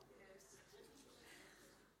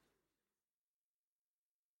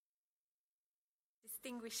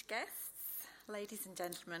Distinguished guests, ladies and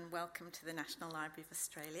gentlemen, welcome to the National Library of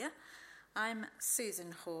Australia. I'm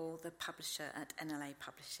Susan Hall, the publisher at NLA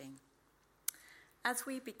Publishing. As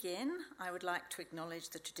we begin, I would like to acknowledge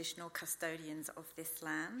the traditional custodians of this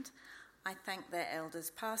land. I thank their elders,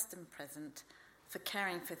 past and present, for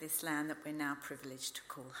caring for this land that we're now privileged to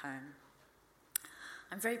call home.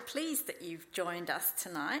 I'm very pleased that you've joined us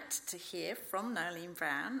tonight to hear from Noeline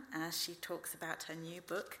Brown as she talks about her new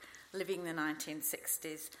book, Living the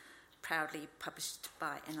 1960s, proudly published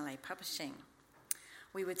by NLA Publishing.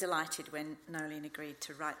 We were delighted when Noeline agreed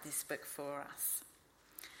to write this book for us.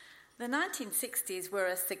 The 1960s were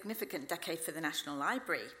a significant decade for the National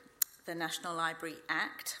Library. The National Library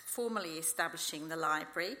Act, formally establishing the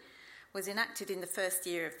library, was enacted in the first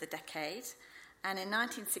year of the decade, and in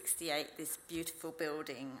 1968 this beautiful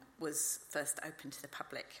building was first opened to the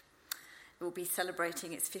public. It will be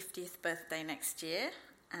celebrating its 50th birthday next year,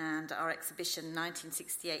 and our exhibition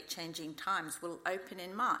 1968 Changing Times will open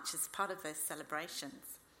in March as part of those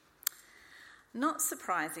celebrations. Not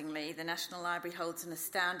surprisingly, the National Library holds an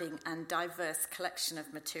astounding and diverse collection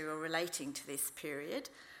of material relating to this period,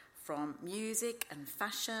 from music and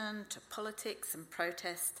fashion to politics and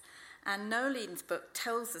protest, and Noeline's book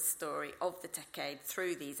tells the story of the decade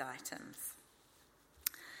through these items.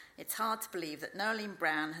 It's hard to believe that Noeline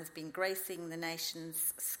Brown has been gracing the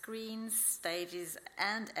nation's screens, stages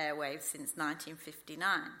and airwaves since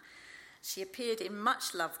 1959. She appeared in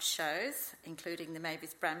much-loved shows, including the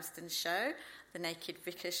Mavis Bramston Show, the Naked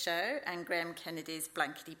Vicar Show and Graham Kennedy's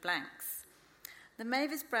Blankety Blanks. The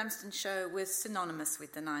Mavis Bramston Show was synonymous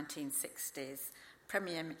with the 1960s,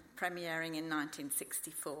 premiering in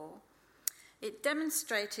 1964. It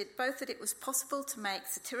demonstrated both that it was possible to make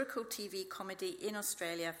satirical TV comedy in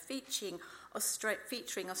Australia featuring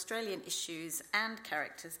Australian issues and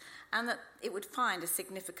characters, and that it would find a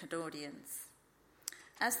significant audience.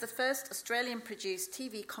 As the first Australian-produced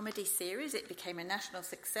TV comedy series, it became a national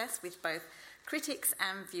success with both critics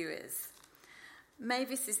and viewers.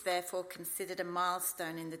 Mavis is therefore considered a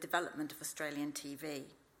milestone in the development of Australian TV.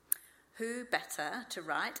 Who better to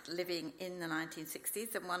write Living in the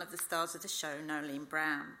 1960s than one of the stars of the show, Noeline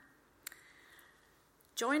Brown?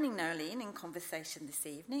 Joining Noeline in conversation this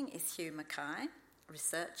evening is Hugh Mackay,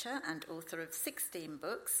 researcher and author of 16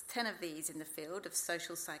 books, 10 of these in the field of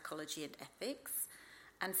social psychology and ethics,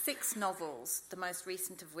 and 6 novels, the most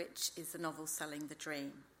recent of which is the novel Selling the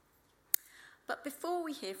Dream. But before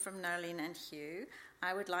we hear from Noeline and Hugh,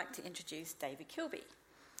 I would like to introduce David Kilby.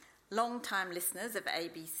 Long-time listeners of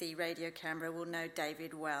ABC Radio Canberra will know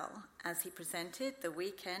David well, as he presented the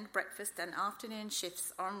weekend, breakfast and afternoon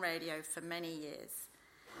shifts on radio for many years.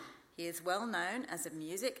 He is well known as a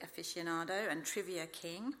music aficionado and trivia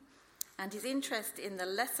king, and his interest in the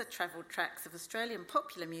lesser-travelled tracks of Australian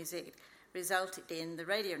popular music resulted in the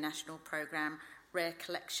Radio National programme Rare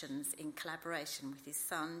Collections in collaboration with his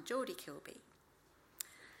son, Geordie Kilby.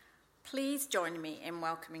 Please join me in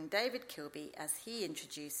welcoming David Kilby as he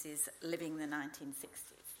introduces Living the 1960s.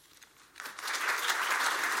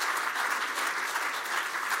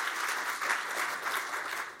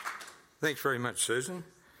 Thanks very much, Susan.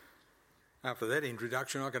 After that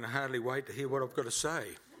introduction, I can hardly wait to hear what I've got to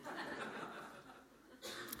say.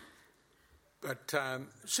 But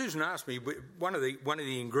Susan asked me, one of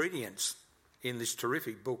the ingredients in this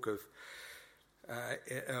terrific book of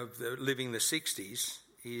the Living the 60s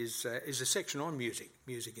is a section on music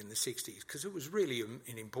in the 60s, because it was really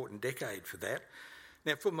an important decade for that.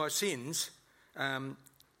 Now, for my sins, I'm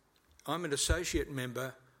an associate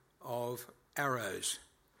member of ARROS.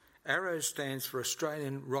 ARROS stands for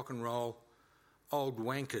Australian Rock and Roll Old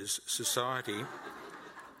Wankers Society,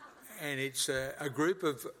 and it's a group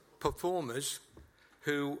of performers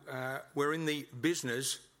who were in the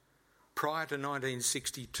business prior to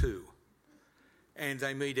 1962. And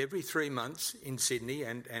they meet every 3 months in Sydney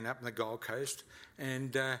and up in the Gold Coast,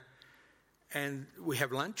 and we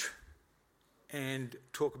have lunch and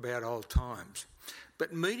talk about old times.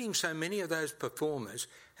 But meeting so many of those performers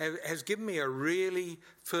has given me a really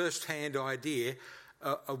first-hand idea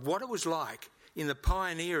of what it was like in the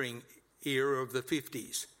pioneering era of the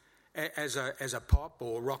 50s as a pop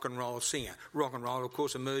or rock and roll singer. Rock and roll, of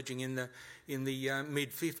course, emerging in the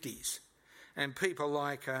mid-50s. And people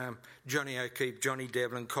like Johnny O'Keefe, Johnny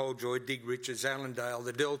Devlin, Cole Joy, Dig Richards, Alan Dale,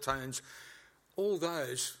 the Deltones, all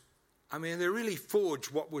those, I mean, they really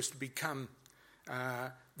forged what was to become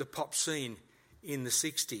the pop scene in the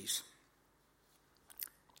 60s.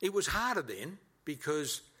 It was harder then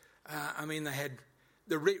because, they had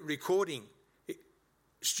the recording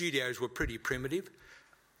studios were pretty primitive.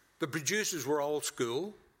 The producers were old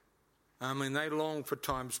school. I mean, they longed for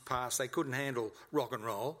times past. They couldn't handle rock and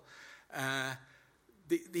roll.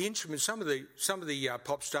 The instruments, some of the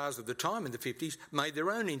pop stars of the time in the 50s made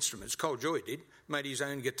their own instruments. Cole Joy made his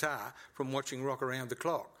own guitar from watching rock around the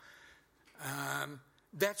clock.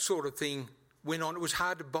 That sort of thing went on. It was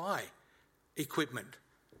hard to buy equipment,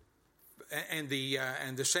 and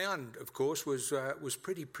the sound, of course, was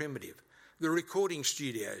pretty primitive. The recording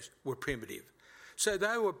studios were primitive, so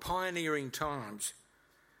they were pioneering times.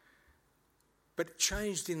 But it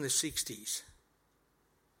changed in the 60s.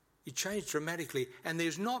 It changed dramatically, and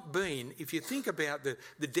there's not been, if you think about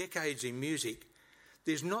the decades in music,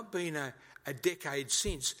 there's not been a decade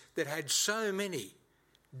since that had so many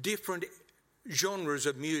different genres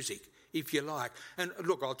of music, if you like. And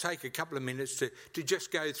look, I'll take a couple of minutes to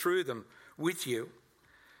just go through them with you.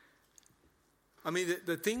 I mean,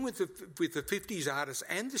 the thing with the 50s artists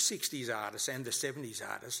and the 60s artists and the 70s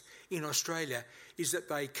artists in Australia is that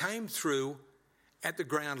they came through at the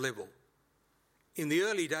ground level. In the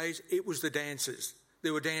early days, it was the dancers.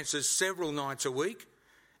 There were dancers several nights a week,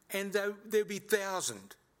 and there'd be 1,000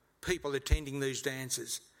 people attending these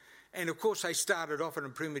dances. And of course, they started off in a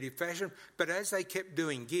primitive fashion, but as they kept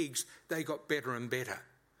doing gigs, they got better and better.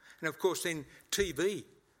 And of course, then TV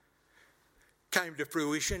came to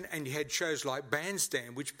fruition, and you had shows like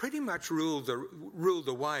Bandstand, which pretty much ruled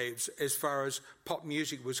the waves as far as pop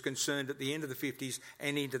music was concerned at the end of the 50s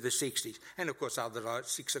and into the 60s. And of course, other like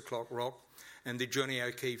 6 O'Clock Rock and the Johnny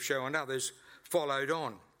O'Keefe Show and others followed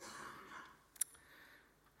on.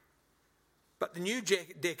 But the new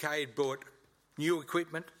decade brought new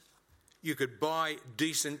equipment. You could buy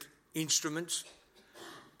decent instruments.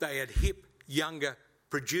 They had hip, younger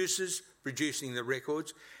producers producing the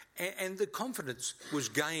records. And the confidence was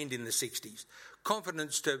gained in the 60s.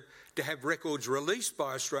 Confidence to have records released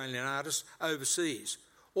by Australian artists overseas.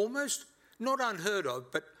 Almost not unheard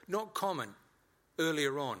of, but not common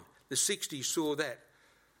earlier on. The 60s saw that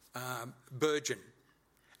burgeon.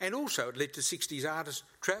 And also it led to 60s artists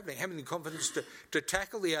travelling, having the confidence to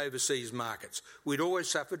tackle the overseas markets. We'd always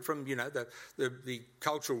suffered from, the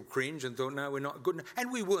cultural cringe and thought, no, we're not good enough.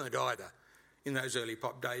 And we weren't either in those early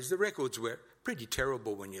pop days. The records were pretty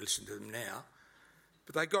terrible when you listen to them now.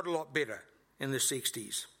 But they got a lot better in the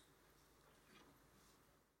 60s.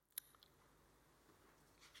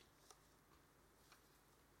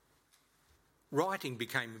 Writing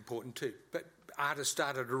became important too, but artists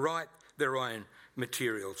started to write their own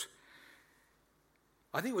materials.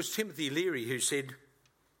 I think it was Timothy Leary who said,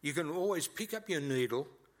 you can always pick up your needle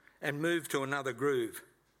and move to another groove.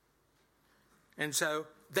 And so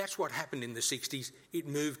that's what happened in the 60s. It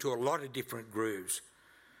moved to a lot of different grooves.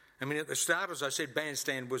 I mean, at the start, as I said,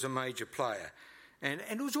 Bandstand was a major player. And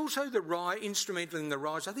it was also instrumental in the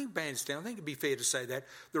rise, I think Bandstand, I think it'd be fair to say that,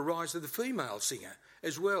 the rise of the female singer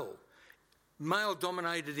as well. Male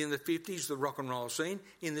dominated in the 50s, the rock and roll scene.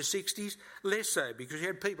 In the 60s, less so, because you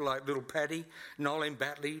had people like Little Patty, Noeline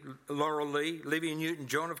Batley, Laurel Lee, Olivia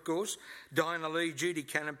Newton-John, of course, Dinah Lee, Judy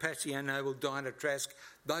Cannon, Patsy O'Noble, Dinah Trask.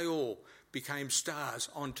 They all became stars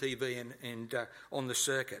on TV and on the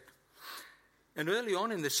circuit. And early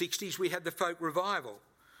on in the 60s, we had the folk revival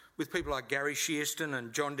with people like Gary Shearston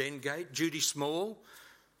and John Dengate, Judy Small.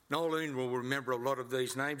 Noeline will remember a lot of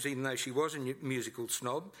these names, even though she was a musical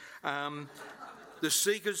snob. The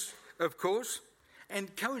Seekers, of course.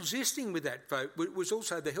 And coexisting with that folk was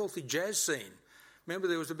also the healthy jazz scene. Remember,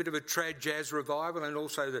 there was a bit of a trad jazz revival and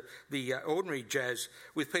also the ordinary jazz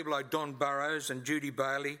with people like Don Burrows and Judy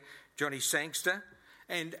Bailey, Johnny Sangster.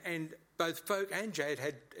 And both folk and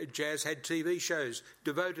jazz had TV shows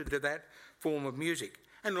devoted to that form of music.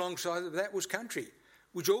 And alongside of that was country,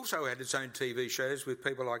 which also had its own TV shows with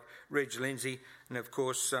people like Reg Lindsay and, of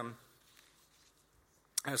course,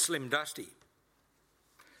 Slim Dusty.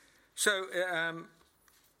 So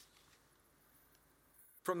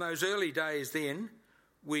from those early days then,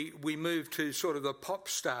 we moved to sort of the pop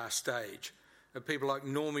star stage of people like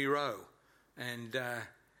Normie Rowe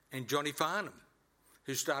and Johnny Farnham,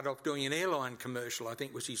 who started off doing an airline commercial, I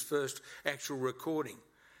think was his first actual recording.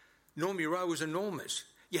 Normie Rowe was enormous.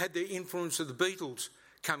 You had the influence of the Beatles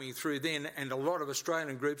coming through then, and a lot of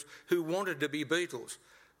Australian groups who wanted to be Beatles.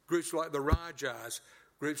 Groups like the Rajahs,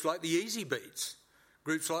 groups like the Easy Beats,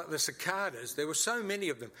 groups like the Cicadas. There were so many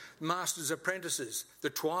of them. Masters Apprentices, the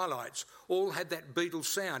Twilights, all had that Beatles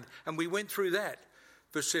sound, and we went through that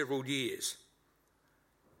for several years.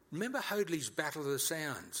 Remember Hoadley's Battle of the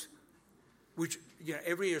Sounds, which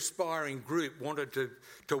every aspiring group wanted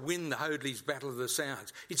to win the Hoadley's Battle of the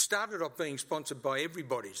Sounds. It started off being sponsored by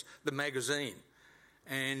Everybody's, the magazine.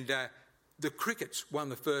 And the Crickets won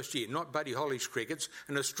the first year, not Buddy Holly's Crickets,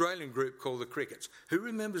 an Australian group called the Crickets. Who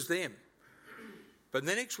remembers them? But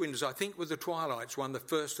the next winners, I think, were the Twilights, won the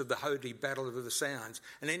first of the Hoadley Battle of the Sounds.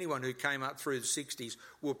 And anyone who came up through the 60s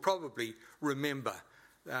will probably remember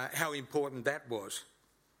how important that was.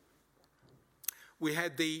 We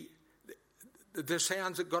had the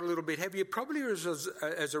sounds that got a little bit heavier, probably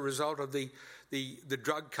as a result of the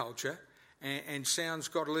drug culture, and sounds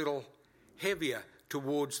got a little heavier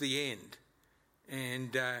towards the end.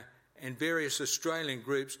 And various Australian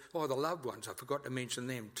groups, the Loved Ones, I forgot to mention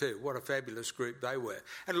them too. What a fabulous group they were.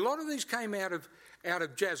 And a lot of these came out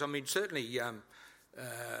of jazz. I mean, certainly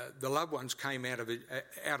the Loved Ones came out of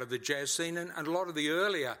the jazz scene, and a lot of the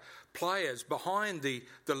earlier players behind the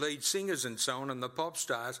lead singers and so on, and the pop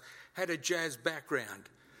stars, had a jazz background.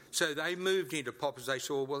 So they moved into pop as they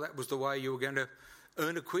saw, well, that was the way you were going to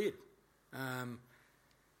earn a quid. And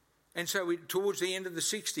so towards the end of the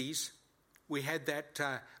 60s, we had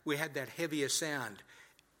that heavier sound.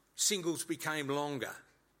 Singles became longer.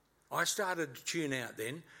 I started to tune out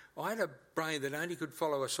then. I had a brain that only could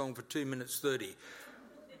follow a song for 2 minutes 30.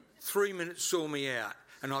 3 minutes saw me out,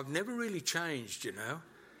 and I've never really changed, you know.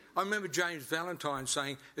 I remember James Valentine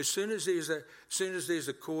saying, as soon as there's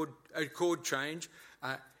a chord change,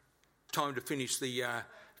 time to finish the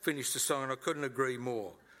song, and I couldn't agree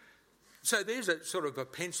more. So there's a sort of a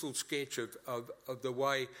pencil sketch of the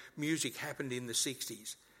way music happened in the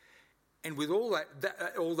 60s. And with all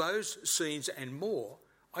all those scenes and more,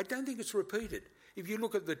 I don't think it's repeated. If you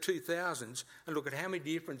look at the 2000s and look at how many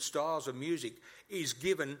different styles of music is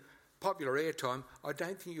given popular airtime, I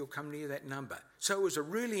don't think you'll come near that number. So it was a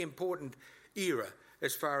really important era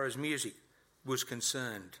as far as music was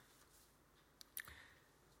concerned.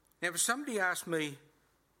 Now, if somebody asked me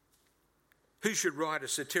who should write a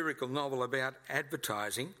satirical novel about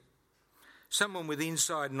advertising, someone with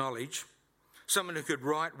inside knowledge, someone who could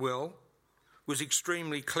write well, was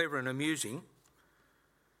extremely clever and amusing,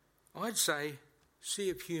 I'd say see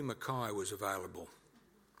if Hugh Mackay was available.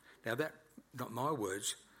 Now, that, not my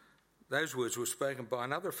words, those words were spoken by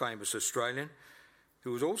another famous Australian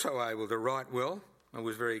who was also able to write well and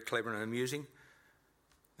was very clever and amusing,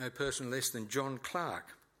 no person less than John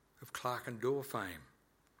Clarke of Clarke and Dawe fame.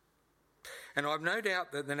 And I've no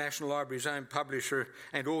doubt that the National Library's own publisher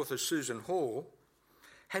and author Susan Hall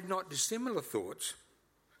had not dissimilar thoughts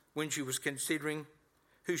when she was considering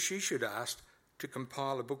who she should ask to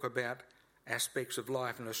compile a book about aspects of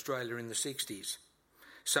life in Australia in the 60s.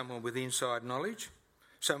 Someone with inside knowledge,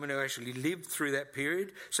 someone who actually lived through that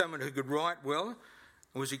period, someone who could write well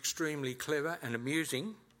and was extremely clever and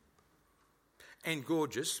amusing and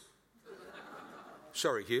gorgeous.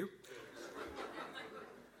 Sorry, Hugh.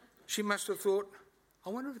 She must have thought, I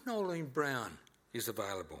wonder if Nolene Brown is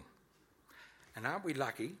available. And aren't we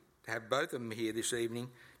lucky to have both of them here this evening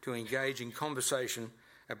to engage in conversation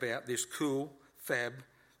about this cool, fab,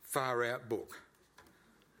 far-out book,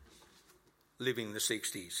 Living the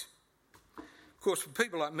 60s. Of course, for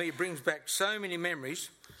people like me, it brings back so many memories,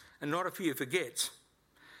 and not a few forgets.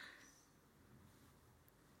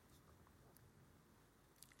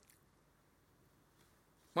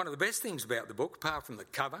 One of the best things about the book, apart from the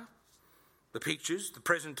cover, the pictures, the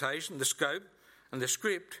presentation, the scope, and the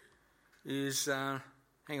script, is,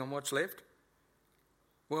 hang on, what's left?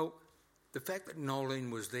 Well, the fact that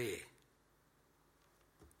Nolene was there.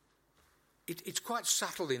 It's quite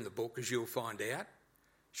subtle in the book, as you'll find out.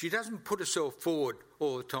 She doesn't put herself forward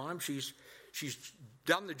all the time. She's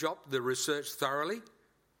done the job, the research thoroughly,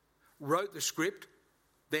 wrote the script,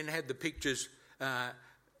 then had the pictures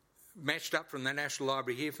matched up from the National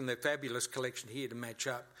Library here, from their fabulous collection here to match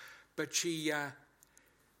up. But she,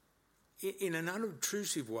 in an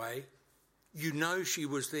unobtrusive way, you know she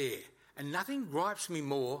was there. And nothing gripes me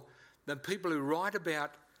more than people who write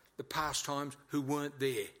about the past times who weren't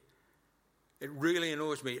there. It really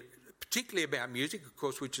annoys me, particularly about music, of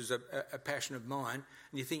course, which is a passion of mine.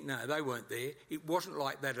 And you think, no, they weren't there. It wasn't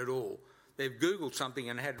like that at all. They've Googled something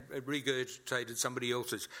and had regurgitated somebody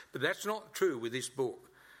else's. But that's not true with this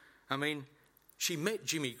book. I mean, she met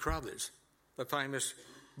Jimmy Crothers, the famous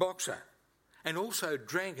boxer, and also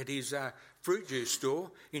drank at his fruit juice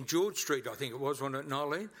store in George Street, I think it was, wasn't it,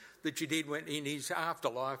 Nolene, that she did went in his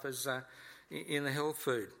afterlife as in the health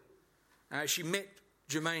food. She met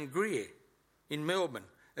Germaine Greer in Melbourne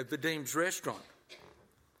at the Deems restaurant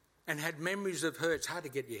and had memories of her. It's hard to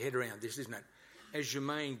get your head around this, isn't it? As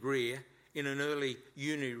Germaine Greer in an early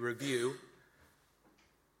uni review,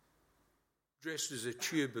 dressed as a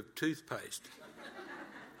tube of toothpaste.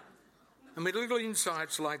 I mean, little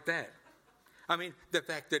insights like that. I mean, the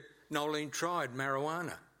fact that Nolene tried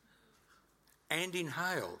marijuana and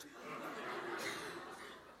inhaled.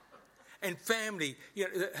 And family, you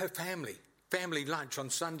know, her family lunch on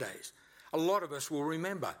Sundays. a lot of us will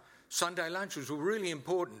remember. Sunday lunches were really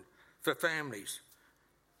important for families.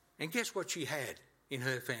 And guess what she had in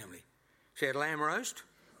her family? She had lamb roast,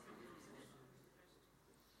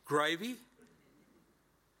 gravy,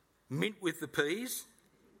 mint with the peas,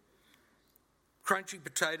 crunchy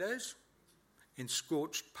potatoes, and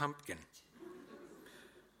scorched pumpkin.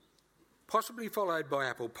 Possibly followed by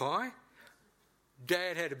apple pie.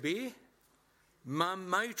 Dad had a beer. Mum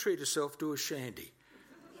may treat herself to a shandy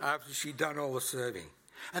after she'd done all the serving.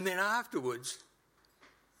 And then afterwards,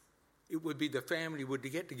 it would be the family would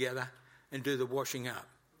get together and do the washing up,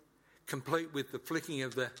 complete with the flicking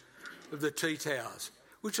of the tea towels,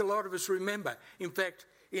 which a lot of us remember. In fact,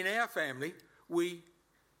 in our family, we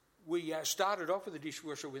started off with the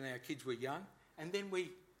dishwasher when our kids were young, and then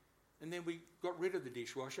we got rid of the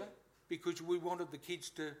dishwasher because we wanted the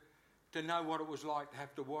kids to know what it was like to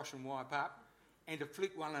have to wash and wipe up and to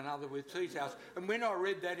flick one another with tea towels. And when I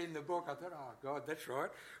read that in the book, I thought, oh, God, that's right,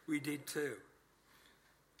 we did too.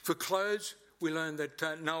 For clothes, we learned that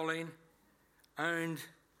Nolene owned,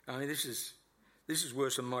 this is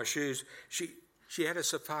worse than my shoes, she had a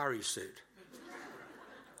safari suit.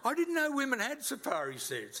 I didn't know women had safari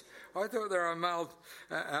suits. I thought they were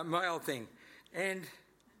a male thing. And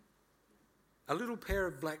a little pair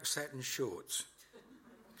of black satin shorts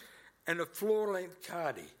and a floor-length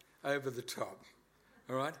cardi over the top.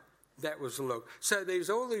 All right? That was the look. So there's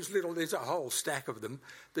a whole stack of them,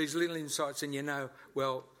 these little insights, and you know,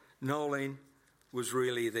 well, Nolene was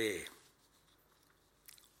really there.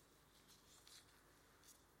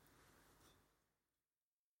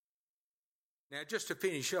 Now, just to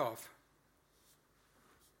finish off,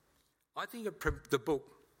 I think the book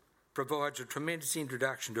provides a tremendous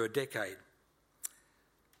introduction to a decade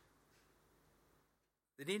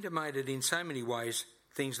that intimated in so many ways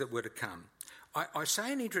things that were to come. I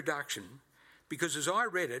say an introduction because as I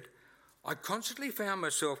read it, I constantly found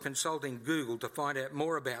myself consulting Google to find out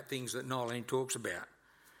more about things that Nolene talks about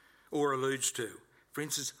or alludes to. For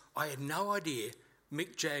instance, I had no idea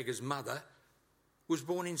Mick Jagger's mother was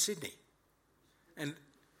born in Sydney. And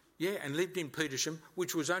lived in Petersham,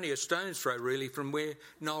 which was only a stone's throw really from where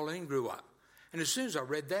Nolene grew up. And as soon as I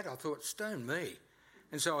read that, I thought, stone me.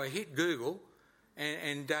 And so I hit Google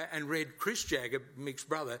and read Chris Jagger, Mick's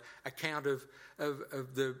brother, account of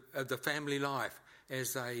the family life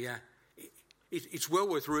as they. It's well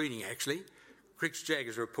worth reading actually, Chris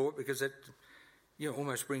Jagger's report, because it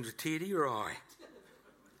almost brings a tear to your eye.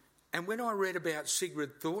 And when I read about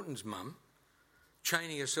Sigrid Thornton's mum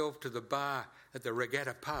chaining herself to the bar at the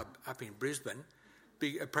Regatta pub up in Brisbane,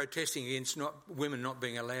 protesting against women not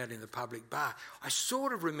being allowed in the public bar, I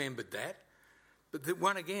sort of remembered that. But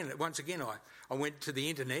once again, I went to the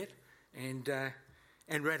internet and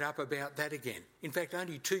read up about that again. In fact,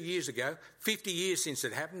 only 2 years ago, 50 years since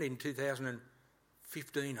it happened in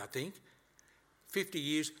 2015, I think, 50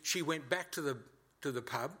 years, she went back to the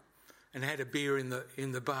pub and had a beer in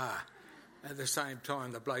the bar. At the same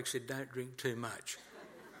time, the bloke said, don't drink too much.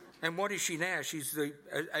 And what is she now? She's the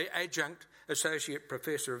adjunct associate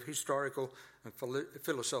professor of historical and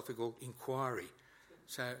philosophical inquiry.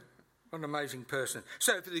 So, what an amazing person.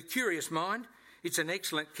 So, for the curious mind, it's an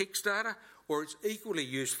excellent Kickstarter, or it's equally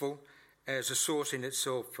useful as a source in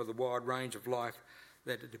itself for the wide range of life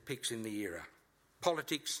that it depicts in the era.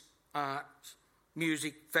 Politics, art,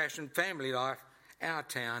 music, fashion, family life, our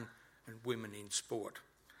town, and women in sport.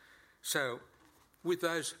 So, with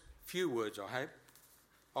those few words, I hope,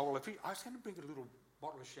 I was going to bring a little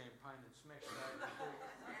bottle of champagne and smash it over the door.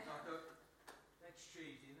 I thought, that's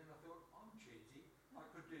cheesy. And then I thought, I'm cheesy. I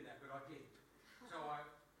could do that, but I didn't. So I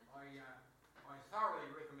thoroughly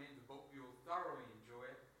recommend the book. You'll thoroughly enjoy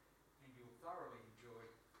it. And you'll thoroughly enjoy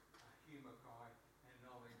Hugh Mackay and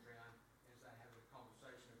Nolene Brown as they have a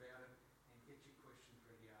conversation about it and get your questions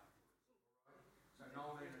ready afterwards. So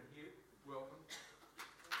Nolene and Hugh, welcome.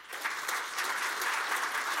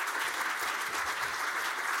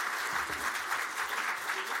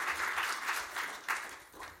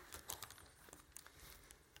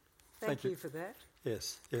 Thank you for that.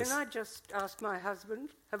 Yes. Can I just ask my husband,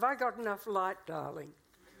 have I got enough light, darling?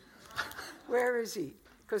 Where is he?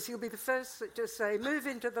 Because he'll be the first to say, move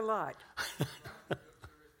into the light.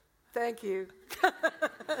 Thank you.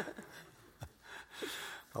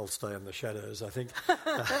 I'll stay in the shadows, I think.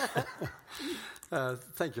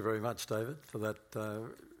 Thank you very much, David, for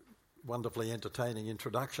that wonderfully entertaining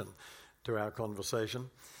introduction to our conversation.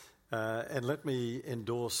 And let me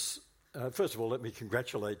endorse, first of all, let me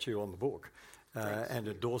congratulate you on the book and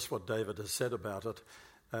endorse what David has said about it.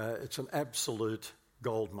 It's an absolute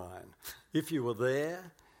goldmine. If you were there,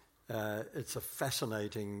 it's a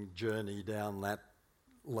fascinating journey down that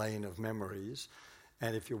lane of memories.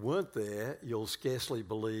 And if you weren't there, you'll scarcely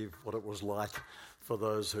believe what it was like for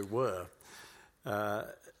those who were.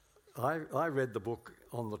 I read the book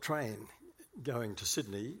on the train going to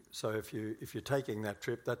Sydney, so if you're taking that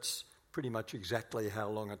trip, that's pretty much exactly how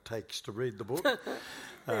long it takes to read the book.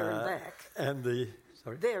 There and back. And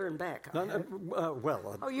sorry? There and back.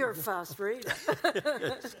 Oh, you're a fast reader.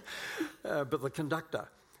 Yes. But the conductor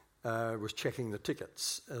was checking the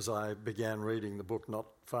tickets as I began reading the book not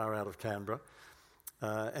far out of Canberra,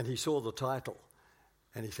 and he saw the title,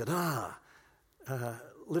 and he said,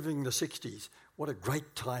 Living the 60s, what a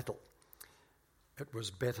great title. It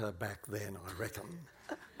was better back then, I reckon.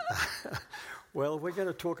 Well, we're going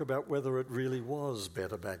to talk about whether it really was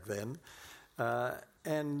better back then.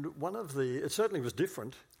 And it certainly was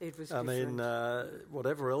different. It was different. I mean,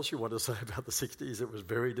 whatever else you want to say about the 60s, it was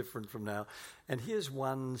very different from now. And here's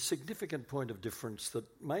one significant point of difference that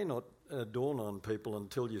may not dawn on people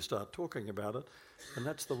until you start talking about it, and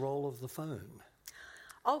that's the role of the phone.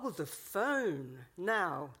 Oh, the phone.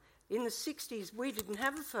 Now, in the 60s, we didn't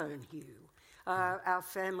have a phone, Hugh. Our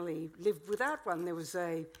family lived without one. There was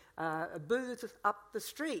a booth up the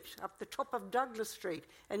street, up the top of Douglas Street,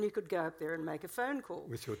 and you could go up there and make a phone call.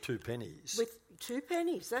 With your 2 pennies. With 2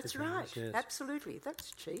 pennies, that's 2 right. pennies, yes. Absolutely.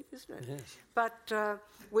 That's cheap, isn't it? Yes. But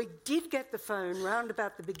we did get the phone round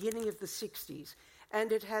about the beginning of the 60s,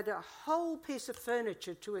 and it had a whole piece of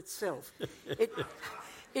furniture to itself.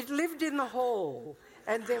 It lived in the hall,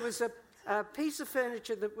 and there was a piece of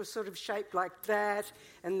furniture that was sort of shaped like that,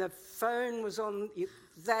 and the phone was on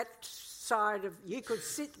that side of... You could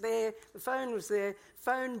sit there, the phone was there,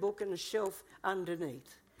 phone book and a shelf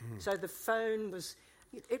underneath. So the phone was...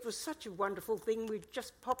 It was such a wonderful thing. We'd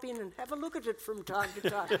just pop in and have a look at it from time to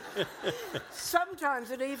time.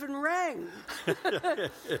 Sometimes it even rang.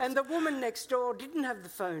 And the woman next door didn't have the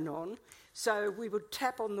phone on, so we would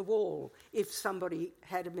tap on the wall if somebody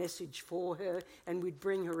had a message for her, and we'd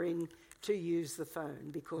bring her in to use the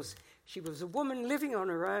phone because she was a woman living on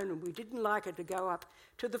her own, and we didn't like her to go up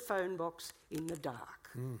to the phone box in the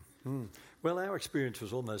dark. Well, our experience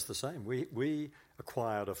was almost the same. We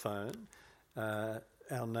acquired a phone.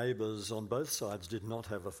 Our neighbours on both sides did not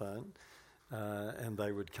have a phone, and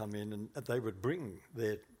they would come in and they would bring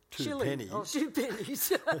their 2 pennies, 2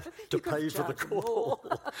 pennies. to pay for the call.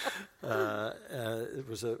 It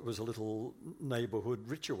was a little neighbourhood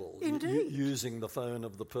ritual. Indeed. Using the phone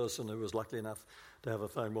of the person who was lucky enough to have a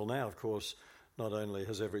phone. Well, now, of course, not only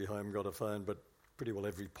has every home got a phone, but pretty well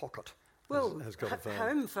every pocket has got a phone.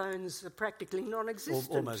 Home phones are practically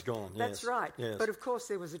non-existent. Almost gone, yes. That's right. Yes. But, of course,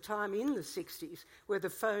 there was a time in the 60s where the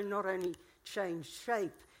phone not only changed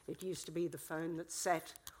shape, it used to be the phone that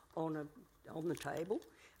sat on the table,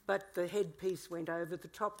 but the headpiece went over the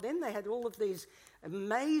top. Then they had all of these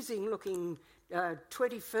amazing-looking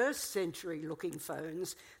 21st century-looking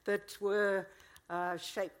phones that were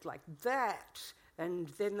shaped like that, and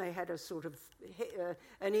then they had a sort of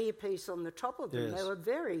an earpiece on the top of them. Yes. They were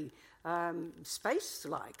very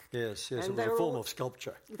space-like. Yes, And it was a form of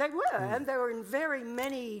sculpture. They were, and they were in very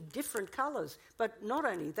many different colours. But not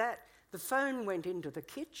only that, the phone went into the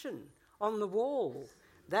kitchen on the wall.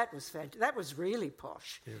 That was fantastic. That was really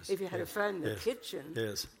posh, yes, if you had a phone in the kitchen.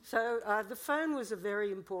 Yes. So the phone was a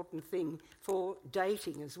very important thing for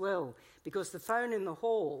dating as well, because the phone in the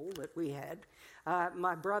hall that we had,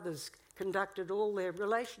 my brothers conducted all their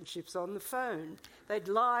relationships on the phone. They'd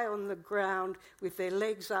lie on the ground with their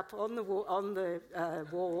legs up on the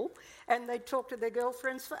wall, and they'd talk to their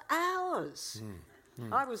girlfriends for hours.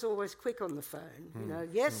 I was always quick on the phone.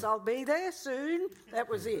 Yes, I'll be there soon. That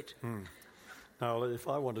was it. Now, if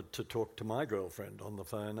I wanted to talk to my girlfriend on the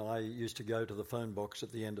phone, I used to go to the phone box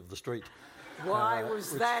at the end of the street. Why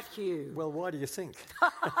was that, Hugh? Well, why do you think?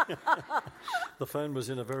 The phone was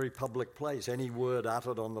in a very public place. Any word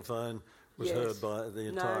uttered on the phone was heard by the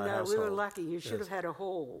entire household. No, we were lucky. You should have had a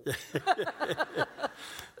hall.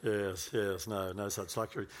 Yes, no such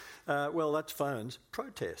luxury. Well, that's phones.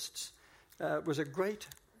 Protests. It was a great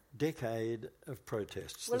decade of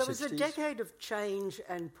protests. Well, it was a decade of change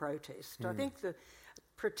and protest. I think the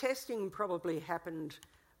protesting probably happened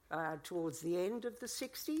towards the end of the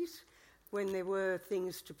 60s, when there were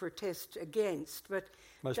things to protest against. But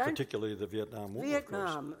most particularly the Vietnam War,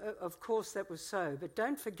 of course, that was so. But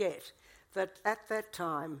don't forget that at that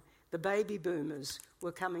time, the baby boomers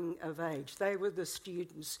were coming of age. They were the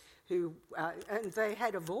students who, and they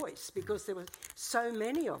had a voice because there were so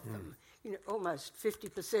many of them. Almost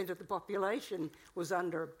 50% of the population was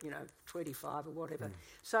under, 25 or whatever.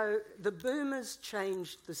 So the boomers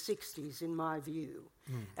changed the 60s, in my view.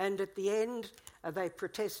 And at the end, they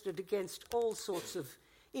protested against all sorts of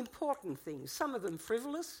important things, some of them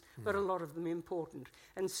frivolous, but a lot of them important.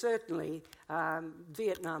 And certainly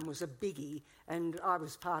Vietnam was a biggie, and I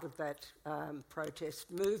was part of that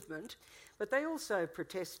protest movement. But they also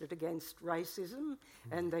protested against racism,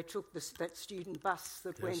 and they took that student bus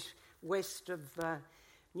that went west of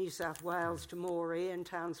New South Wales to Moree and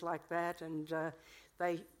towns like that, and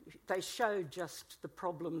they showed just the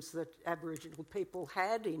problems that Aboriginal people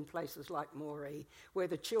had in places like Moree, where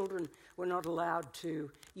the children were not allowed to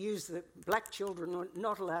use black children were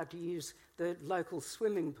not allowed to use the local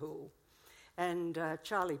swimming pool. And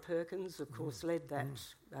Charlie Perkins, of course, led that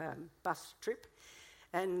bus trip.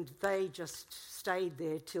 And they just stayed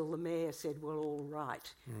there till the mayor said, well, all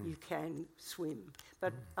right, you can swim.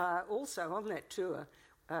 But also on that tour,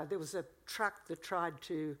 there was a truck that tried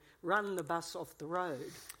to run the bus off the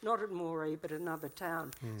road, not at Moree, but another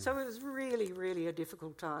town. So it was really, really a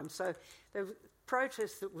difficult time. So there was a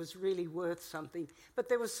protest that was really worth something. But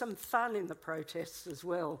there was some fun in the protests as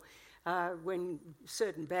well, when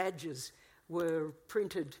certain badges were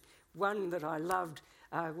printed. One that I loved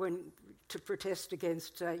to protest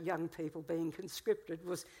against young people being conscripted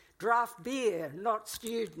was draft beer, not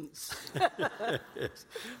students.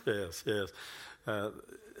 Yes.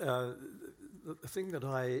 The thing that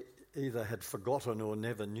I either had forgotten or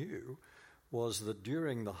never knew was that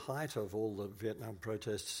during the height of all the Vietnam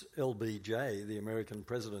protests, LBJ, the American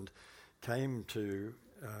president, came to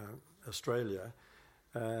Australia,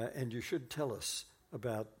 and you should tell us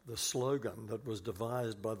about the slogan that was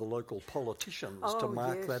devised by the local politicians to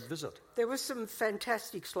mark that visit. There were some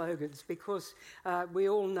fantastic slogans because we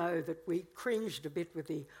all know that we cringed a bit with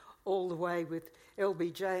all the way with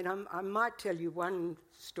LBJ, and I might tell you one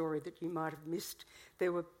story that you might have missed.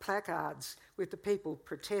 There were placards with the people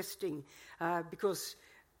protesting because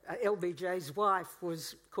LBJ's wife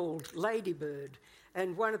was called Ladybird,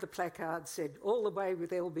 and one of the placards said, all the way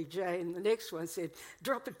with LBJ, and the next one said,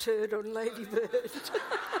 drop a turd on Ladybird.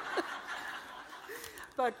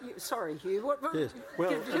 But, sorry, Hugh, what... Yes,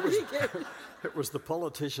 well, it was the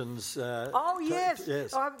politicians...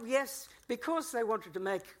 yes, because they wanted to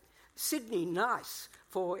make Sydney nice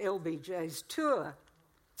for LBJ's tour.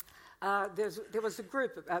 There was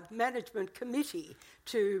a management committee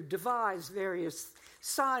to devise various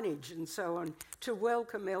signage and so on to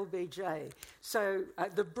welcome LBJ. So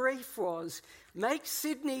the brief was, make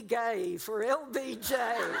Sydney gay for LBJ.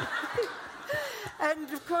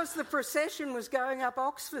 And, of course, the procession was going up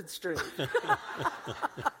Oxford Street.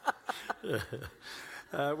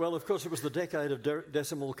 Well, of course, it was the decade of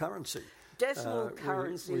decimal currency. Decimal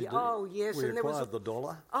currency, we yes. We and there acquired the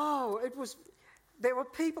dollar. There were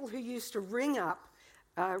people who used to ring up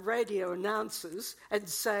radio announcers and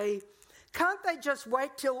say, can't they just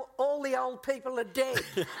wait till all the old people are dead?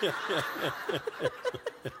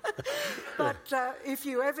 But if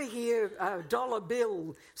you ever hear Dollar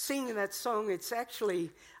Bill singing that song, it's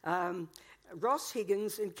actually Ross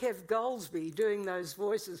Higgins and Kev Goldsby doing those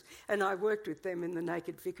voices, and I worked with them in the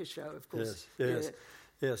Naked Vicar show, of course. Yes.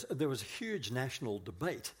 There was a huge national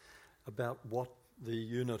debate about what the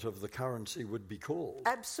unit of the currency would be called.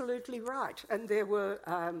 Absolutely right. And there were...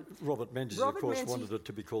 Robert Menzies, of course, wanted it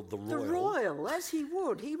to be called the Royal. The Royal, as he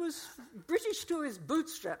would. He was British to his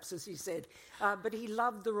bootstraps, as he said, but he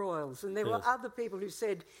loved the Royals. And there were other people who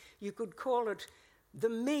said you could call it the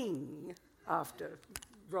Ming, after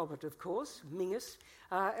Robert, of course, Mingus.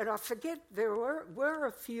 And I forget, there were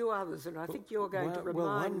a few others, and I think you're going to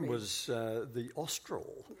remind me. One was the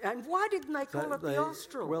Austral. And why didn't they call it the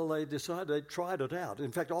Austral? Well, they tried it out.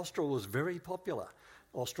 In fact, Austral was very popular,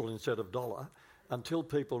 Austral instead of dollar, until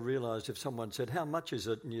people realised if someone said, how much is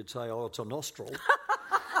it? And you'd say, oh, it's an Austral.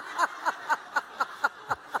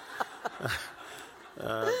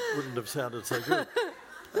 Wouldn't have sounded so good.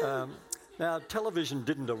 Now, television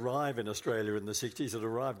didn't arrive in Australia in the 60s. It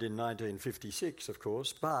arrived in 1956, of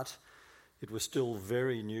course, but it was still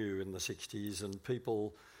very new in the 60s, and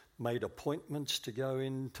people made appointments to go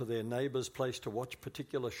into their neighbour's place to watch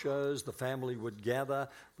particular shows. The family would gather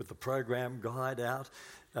with the program guide out,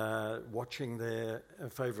 watching their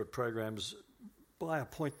favourite programs by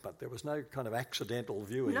appointment. There was no kind of accidental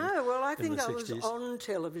viewing. No, well, I think I was on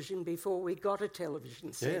television before we got a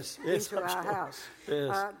television set into our house.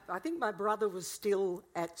 Yes. I think my brother was still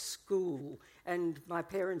at school, and my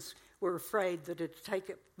parents were afraid that it'd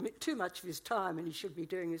take too much of his time and he should be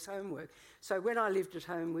doing his homework. So when I lived at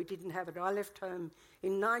home, we didn't have it. I left home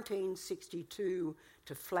in 1962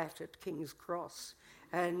 to flat at King's Cross.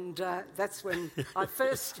 And that's when I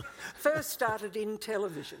first started in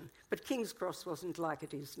television. But King's Cross wasn't like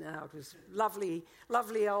it is now. It was lovely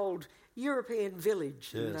old European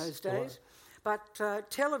village in those days. But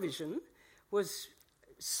television was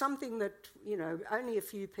something that, only a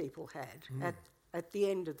few people had at the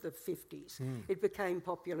end of the 50s. It became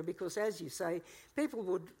popular because, as you say, people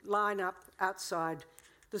would line up outside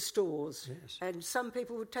the stores, and some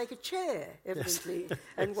people would take a chair, evidently,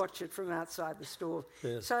 and watch it from outside the store.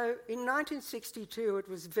 Yes. So in 1962,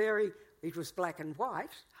 it was black and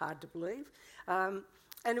white, hard to believe, and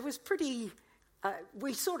it was pretty.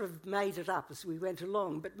 We sort of made it up as we went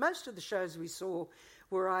along, but most of the shows we saw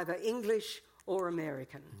were either English or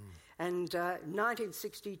American. And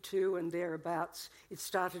 1962 and thereabouts, it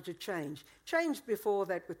started to change. Changed before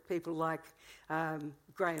that with people like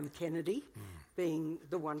Graham Kennedy being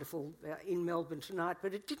the wonderful in Melbourne Tonight,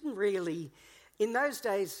 but it didn't really... In those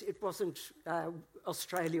days, it wasn't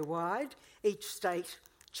Australia-wide. Each state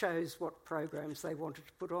chose what programs they wanted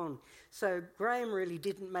to put on. So Graham really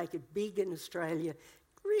didn't make it big in Australia,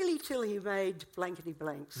 really till he made Blankety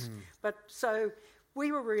Blanks. But so... we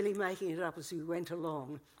were really making it up as we went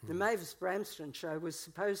along. The Mavis Bramston show was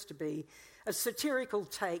supposed to be a satirical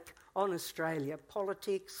take on Australia,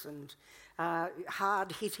 politics and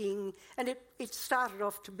hard-hitting, and it started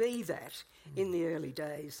off to be that in the early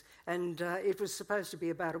days. And it was supposed to be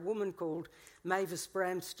about a woman called Mavis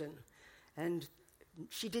Bramston, and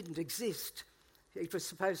she didn't exist. It was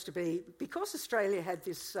supposed to be, because Australia had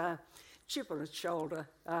this... chip on its shoulder.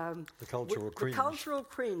 The cultural cringe. The cultural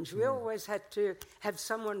cringe. We always had to have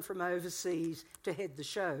someone from overseas to head the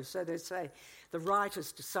show. So they'd say the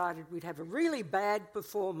writers decided we'd have a really bad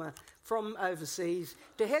performer from overseas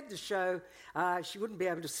to head the show. She wouldn't be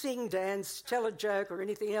able to sing, dance, tell a joke or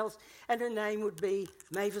anything else, and her name would be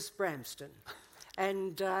Mavis Bramston.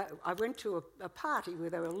 And I went to a party where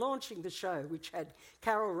they were launching the show, which had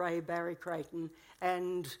Carol Ray, Barry Creighton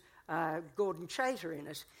and Gordon Chater in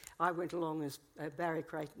it. I went along as Barry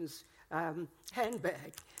Creighton's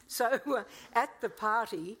handbag. So at the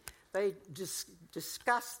party, they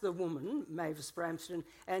discussed the woman, Mavis Bramston,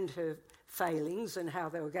 and her failings and how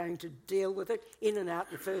they were going to deal with it in and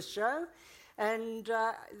out the first show. And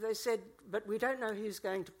they said, but we don't know who's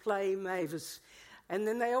going to play Mavis. And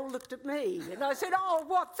then they all looked at me, and I said,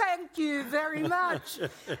 thank you very much.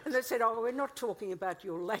 And they said, we're not talking about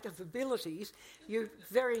your lack of abilities. You're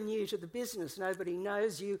very new to the business. Nobody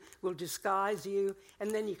knows you, will disguise you,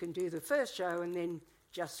 and then you can do the first show and then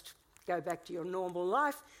just go back to your normal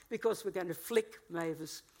life because we're going to flick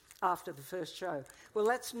Mavis after the first show. Well,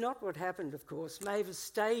 that's not what happened, of course. Mavis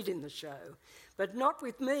stayed in the show, but not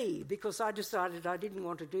with me, because I decided I didn't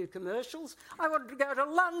want to do commercials. I wanted to go to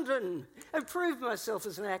London and prove myself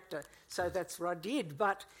as an actor. So that's what I did.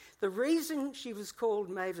 But the reason she was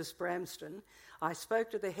called Mavis Bramston, I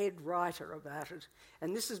spoke to the head writer about it,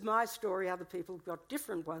 and this is my story. Other people got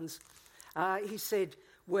different ones. He said,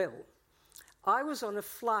 well, I was on a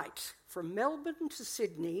flight from Melbourne to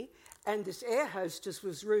Sydney, and this air hostess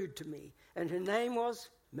was rude to me, and her name was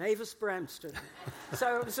Mavis Bramston.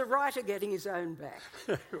 So it was a writer getting his own back.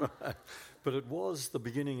 Right. But it was the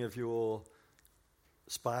beginning of your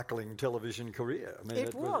sparkling television career.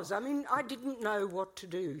 It was. I didn't know what to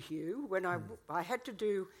do, Hugh, when I had to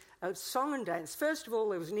do a song and dance. First of all,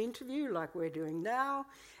 there was an interview like we're doing now,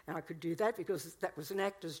 and I could do that because that was an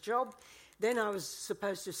actor's job. Then I was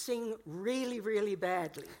supposed to sing really, really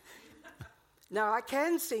badly. Now, I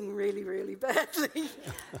can sing really, really badly,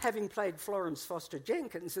 having played Florence Foster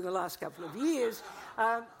Jenkins in the last couple of years.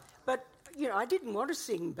 But, I didn't want to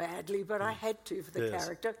sing badly, but I had to for the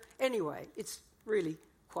character. Anyway, it's really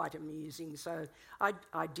quite amusing, so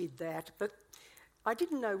I did that. But I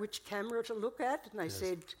didn't know which camera to look at, and they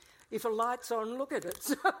said, if a light's on, look at it.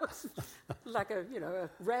 So it's like a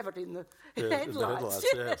rabbit in the headlights.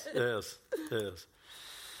 Yes.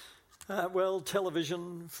 Well,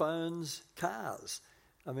 television, phones, cars.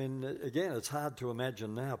 Again, it's hard to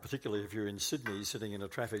imagine now, particularly if you're in Sydney sitting in a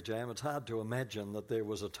traffic jam, it's hard to imagine that there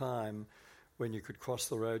was a time when you could cross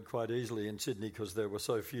the road quite easily in Sydney because there were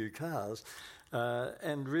so few cars.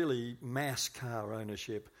 And really, mass car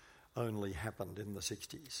ownership only happened in the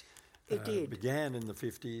 60s. It did. It began in the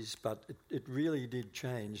 50s, but it really did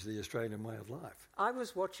change the Australian way of life. I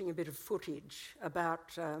was watching a bit of footage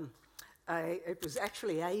about... it was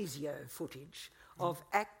actually ASIO footage of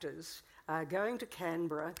actors going to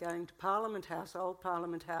Canberra, going to Parliament House, old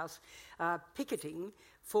Parliament House, picketing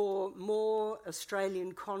for more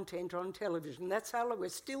Australian content on television. That's how we're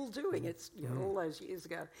still doing it, all those years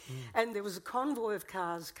ago. And there was a convoy of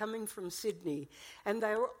cars coming from Sydney, and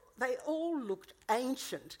they were they all looked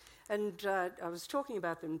ancient. And I was talking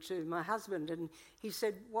about them to my husband, and he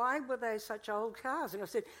said, why were they such old cars? And I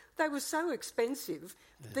said, they were so expensive.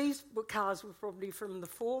 Yes. These cars were probably from the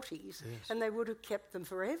 40s, yes, and they would have kept them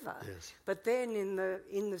forever. Yes. But then in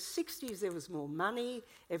the 60s, there was more money,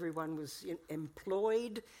 everyone was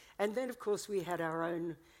employed, and then, of course, we had our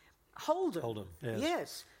own Holden. Yes.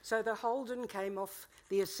 Yes. So the Holden came off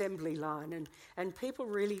the assembly line, and people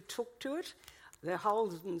really took to it. The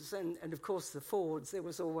Holdens and of course, the Fords, there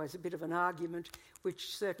was always a bit of an argument,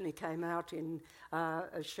 which certainly came out in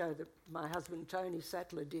a show that my husband Tony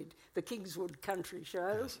Sattler did, the Kingswood Country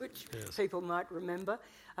Show, yes, which yes, people might remember.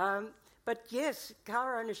 But yes,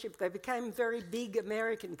 car ownership, they became very big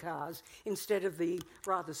American cars instead of the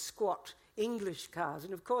rather squat English cars.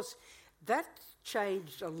 And of course, that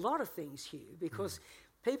changed a lot of things, Hugh, because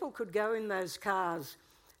people could go in those cars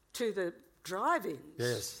to the drive-ins.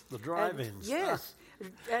 Yes, the drive-ins. Yes,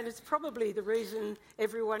 and it's probably the reason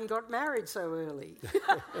everyone got married so early.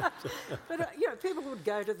 But, people would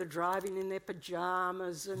go to the drive-in in their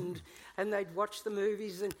pyjamas and they'd watch the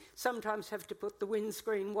movies and sometimes have to put the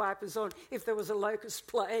windscreen wipers on if there was a locust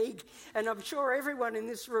plague. And I'm sure everyone in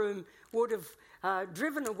this room would have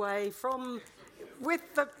driven away with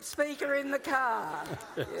the speaker in the car.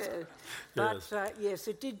 Yeah. But, yes,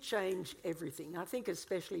 it did change everything. I think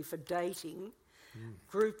especially for dating,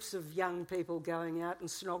 groups of young people going out and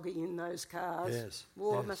snogging in those cars. Yes.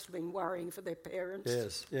 It must have been worrying for their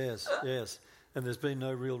parents. Yes. And there's been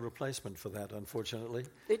no real replacement for that, unfortunately.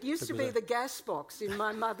 It used to be the gas box in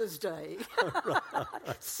my mother's day.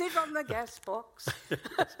 Sit on the gas box.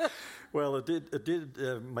 Well, it did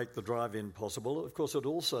make the drive-in possible. Of course, it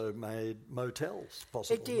also made motels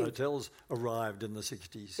possible. It did. Motels arrived in the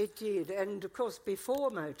 60s. It did. And, of course, before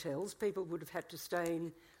motels, people would have had to stay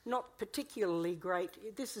in not particularly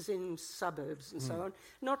great... This is in suburbs and so on.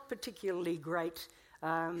 Not particularly great...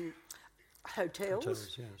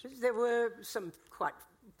 Hotels. Yes. There were some quite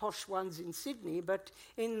posh ones in Sydney, but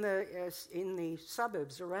in the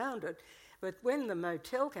suburbs around it. But when the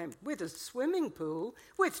motel came with a swimming pool,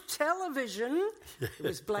 with television, it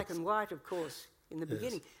was black and white, of course, in the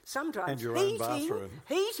beginning. Sometimes and your own bathroom.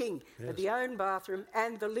 Heating, the own bathroom,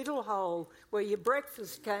 and the little hole where your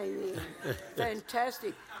breakfast came in.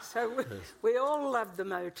 Fantastic. So we all loved the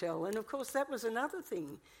motel, and of course that was another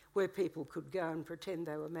thing where people could go and pretend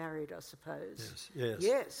they were married, I suppose.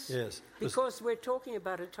 Yes. Because we're talking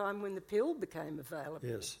about a time when the pill became available.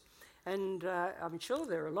 Yes. And I'm sure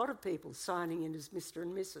there are a lot of people signing in as Mr.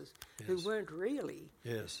 and Mrs. who weren't really.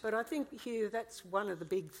 Yes. But I think, Hugh, that's one of the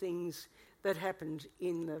big things that happened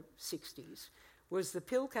in the 60s, was the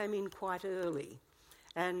pill came in quite early.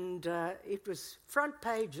 And it was front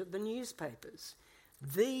page of the newspapers.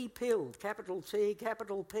 The pill, capital T,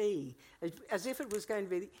 capital P, as if it was going to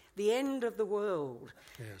be the end of the world.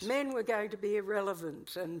 Yes. Men were going to be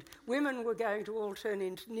irrelevant and women were going to all turn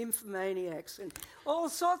into nymphomaniacs and all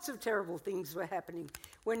sorts of terrible things were happening,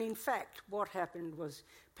 when in fact what happened was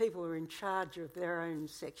people were in charge of their own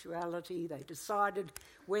sexuality. They decided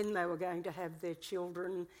when they were going to have their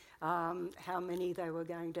children, how many they were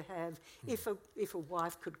going to have, if a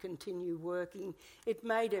wife could continue working. It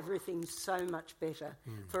made everything so much better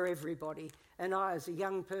for everybody. And I, as a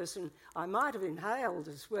young person, I might have inhaled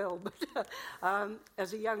as well, but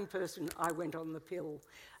as a young person, I went on the pill.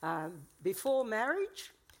 Before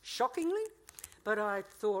marriage, shockingly, but I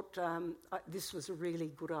thought this was a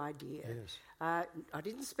really good idea. Yes. I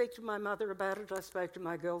didn't speak to my mother about it. I spoke to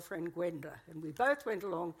my girlfriend, Gwenda, and we both went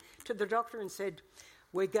along to the doctor and said,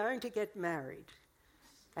 we're going to get married.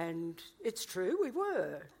 And it's true, we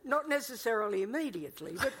were. Not necessarily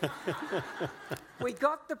immediately, but we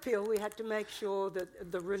got the pill. We had to make sure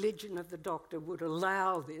that the religion of the doctor would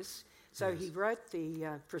allow this. So he wrote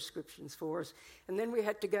the prescriptions for us. And then we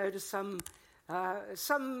had to go to some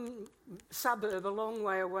suburb a long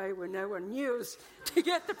way away where no one knew us to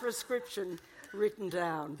get the prescription written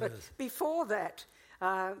down. But before that,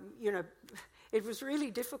 it was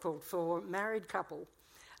really difficult for a married couple.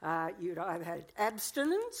 You'd either had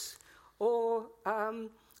abstinence or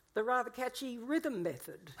the rather catchy rhythm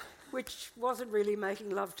method, which wasn't really making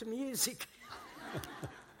love to music.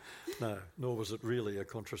 No, nor was it really a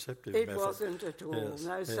contraceptive method. It wasn't at all,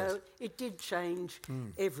 So it did change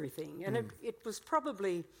everything. And it was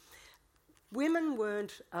probably... Women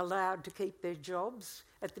weren't allowed to keep their jobs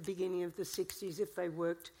at the beginning of the 60s if they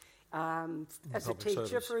worked as a teacher,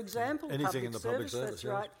 service. for example. Anything in the public service, that's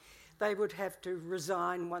right. They would have to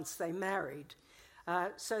resign once they married.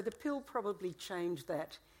 So the pill probably changed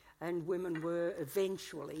that, and women were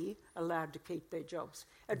eventually allowed to keep their jobs.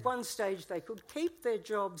 At one stage they could keep their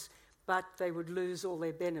jobs, but they would lose all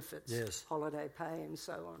their benefits, Yes. holiday pay and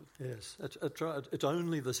so on. Yes, that's right. It's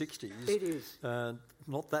only the 60s. It is.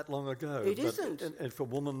 Not that long ago. It isn't. And if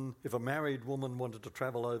a married woman wanted to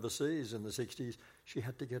travel overseas in the 60s, she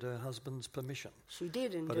had to get her husband's permission. She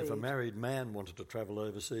did indeed. But if a married man wanted to travel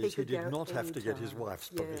overseas, he could did go not have to get his anytime. wife's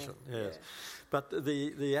Yeah, permission. Yes. yeah. But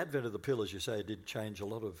the advent of the pill, as you say, did change a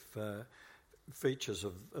lot of features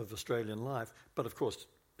of Australian life. But of course,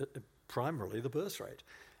 primarily the birth rate.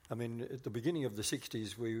 I mean, at the beginning of the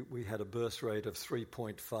 60s, we had a birth rate of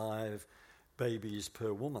 3.5 babies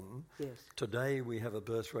per woman. Yes. Today, we have a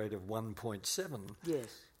birth rate of 1.7 Yes.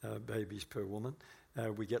 babies per woman.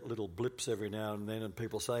 We get little blips every now and then, and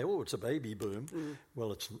people say, oh, it's a baby boom.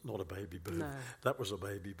 Well, it's not a baby boom. No. That was a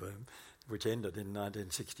baby boom, which ended in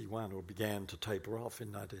 1961, or began to taper off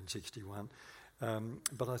in 1961.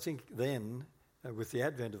 But I think then, with the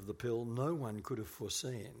advent of the pill, no one could have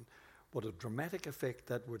foreseen what a dramatic effect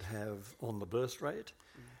that would have on the birth rate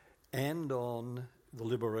and on the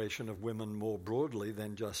liberation of women more broadly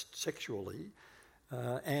than just sexually,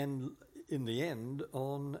 and in the end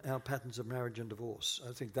on our patterns of marriage and divorce.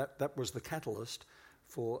 I think that was the catalyst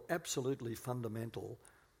for absolutely fundamental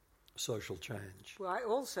social change. Well, I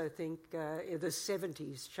also think the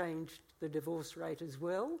 70s changed the divorce rate as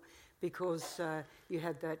well, because you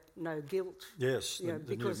had that no guilt. Yes, You know,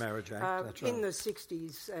 the New because, Marriage Act. That's right. in the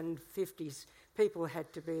 60s and 50s, people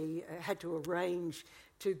had to arrange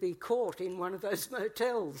to be caught in one of those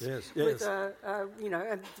motels. Yes, with, yes.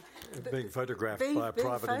 and Being photographed by a being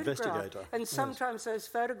private photographed. investigator. And Yes. sometimes those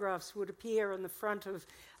photographs would appear on the front of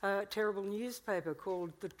a terrible newspaper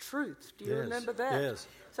called The Truth. Do you Yes, remember that? yes.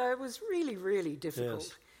 So it was really, really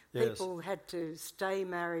difficult. Yes. People had to stay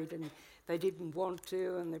married and they didn't want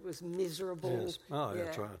to, and it was miserable. Yes. Oh, Yeah.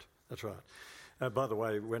 that's right. That's right. By the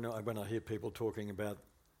way, when I hear people talking about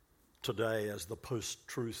today as the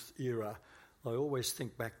post-truth era, I always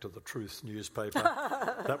think back to the Truth newspaper.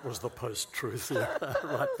 That was the post-truth era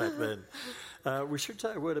right back then. We should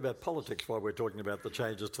say a word about politics while we're talking about the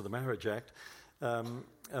changes to the Marriage Act.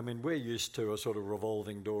 I mean, we're used to a sort of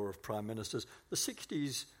revolving door of prime ministers. The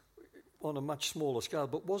 60s, on a much smaller scale,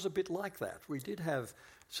 but was a bit like that. We did have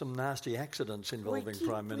some nasty accidents involving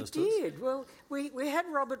prime ministers. We did. Well, we had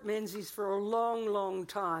Robert Menzies for a long, long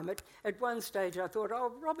time. At one stage I thought,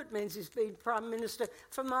 oh, Robert Menzies been Prime Minister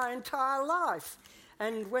for my entire life.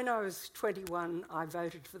 And when I was 21, I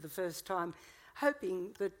voted for the first time,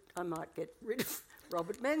 hoping that I might get rid of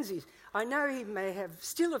Robert Menzies. I know he may have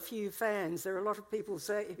still a few fans. There are a lot of people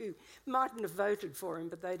who mightn't have voted for him,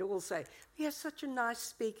 but they'd all say, he has such a nice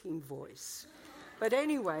speaking voice. But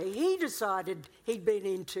anyway, he decided he'd been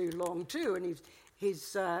in too long too, and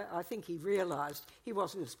I think he realised he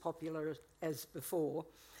wasn't as popular as before.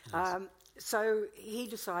 Yes. So he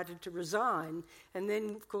decided to resign, and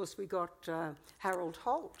then, of course, we got Harold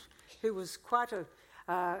Holt, who was quite a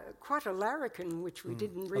larrikin, which we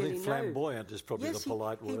didn't really know. I think flamboyant is probably the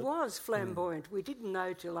polite word. He was flamboyant. We didn't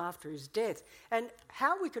know till after his death. And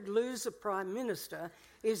how we could lose a prime minister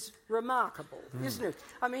is remarkable, isn't it?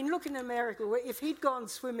 I mean, look in America, where if he'd gone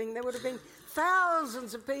swimming, there would have been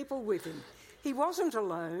thousands of people with him. He wasn't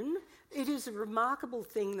alone. It is a remarkable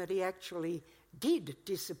thing that he actually did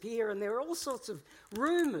disappear, and there are all sorts of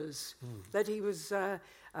rumours that he was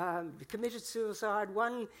committed suicide.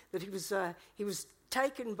 One that he was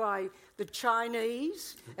taken by the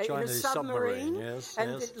Chinese, in a submarine. Yes,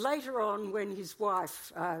 and yes. Later on, when his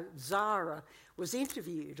wife, Zara, was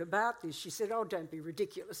interviewed about this, she said, oh, don't be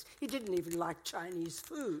ridiculous. He didn't even like Chinese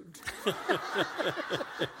food.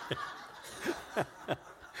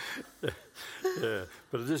 Yeah,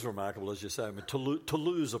 but it is remarkable, as you say. I mean, to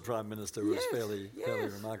lose a prime minister was fairly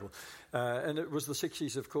remarkable. And it was the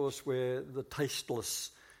 60s, of course, where the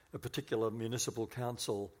a particular municipal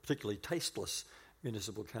council, particularly tasteless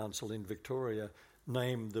municipal council in Victoria,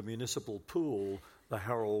 named the municipal pool the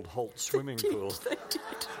Harold Holt Swimming Pool. They did.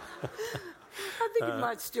 I think it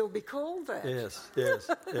might still be called that.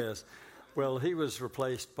 Yes. Well, he was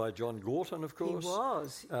replaced by John Gorton, of course. He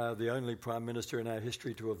was. The only Prime Minister in our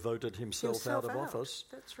history to have voted himself out of office.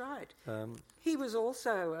 That's right. He was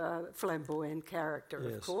also a flamboyant character,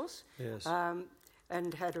 of course,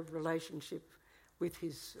 and had a relationship with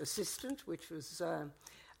his assistant, which was,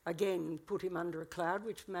 again, put him under a cloud,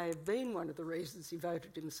 which may have been one of the reasons he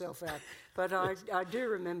voted himself out. But I do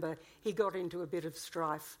remember he got into a bit of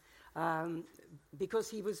strife because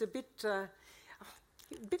he was a bit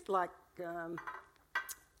like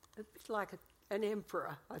an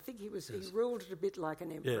emperor. I think he Yes. ruled it a bit like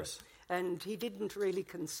an emperor. Yes. And he didn't really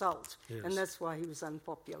consult, Yes. and that's why he was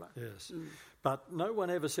unpopular. Yes. But no one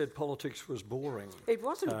ever said politics was boring. It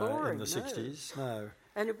wasn't boring, in the no. 60s, no.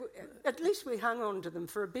 And at least we hung on to them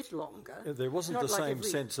for a bit longer. There wasn't Not the like same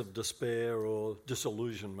sense of despair or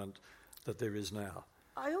disillusionment that there is now.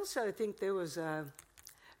 I also think there was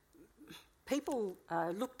people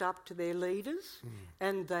looked up to their leaders,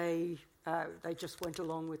 and they just went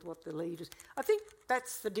along with what the leaders. I think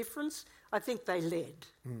that's the difference. I think they led.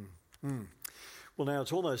 Well, now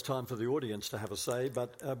it's almost time for the audience to have a say,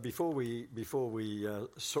 but before we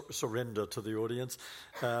surrender to the audience,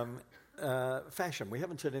 fashion. We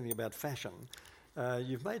haven't said anything about fashion.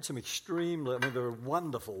 You've made some there are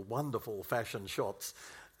wonderful, wonderful fashion shots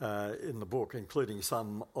in the book, including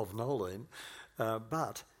some of Nolene,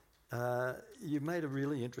 but you made a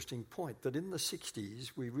really interesting point that in the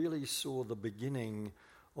 60s we really saw the beginning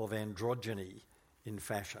of androgyny in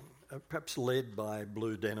fashion, perhaps led by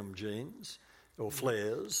blue denim jeans or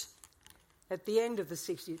flares. At the end of the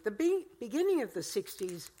 60s, the beginning of the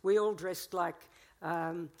 60s, we all dressed like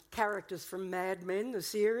characters from Mad Men, the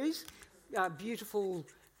series, beautiful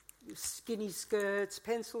skinny skirts,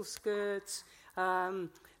 pencil skirts,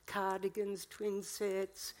 cardigans, twin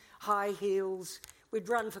sets, high heels. We'd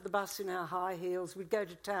run for the bus in our high heels. We'd go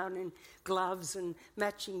to town in gloves and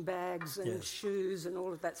matching bags and Yes. shoes and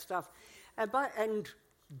all of that stuff. And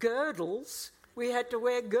girdles. We had to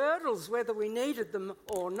wear girdles whether we needed them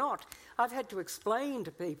or not. I've had to explain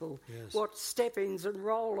to people Yes. what step-ins and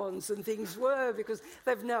roll-ons and things were because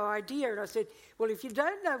they've no idea. And I said, well, if you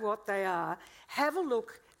don't know what they are, have a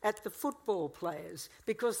look at the football players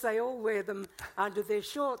because they all wear them under their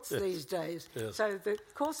shorts these days. Yes. So the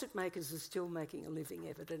corset makers are still making a living,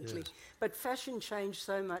 evidently. Yes. But fashion changed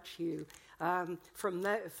so much, Hugh, from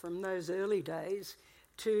those early days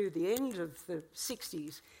to the end of the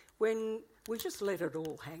 60s when we just let it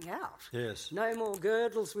all hang out. Yes. No more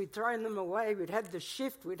girdles, we'd thrown them away, we'd had the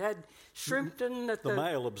shift, we'd had Shrimpton at The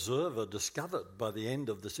Male Observer discovered by the end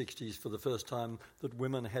of the 60s for the first time that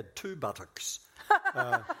women had two buttocks.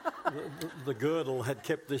 The girdle had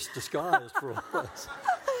kept this disguised for all this.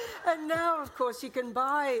 And now, of course, you can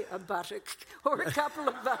buy a buttock or a couple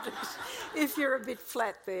of buttocks if you're a bit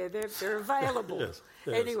flat there. They're available. Yes,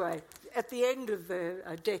 yes. Anyway, at the end of the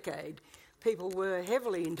decade, people were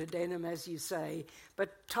heavily into denim, as you say,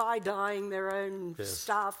 but tie-dyeing their own Yes.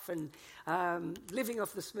 stuff and living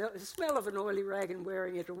off the smell of an oily rag and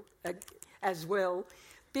wearing it as well.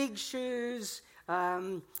 Big shoes,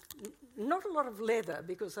 not a lot of leather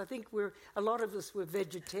because I think a lot of us were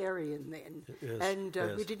vegetarian then, Yes, and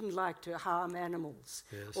yes. we didn't like to harm animals.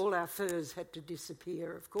 Yes. All our furs had to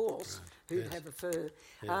disappear, of course, who'd Yes. have a fur.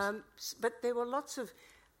 Yes. But there were lots of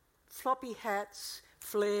floppy hats,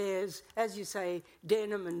 flares, as you say,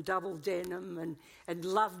 denim and double denim and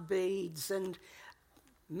love beads, and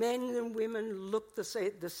men and women looked the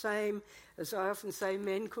same. As I often say,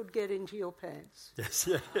 men could get into your pants. Yes,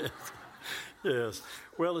 yes. Yes.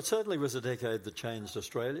 Well, it certainly was a decade that changed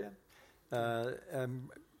Australia.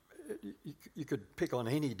 You could pick on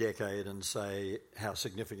any decade and say how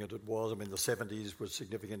significant it was. I mean, the 70s was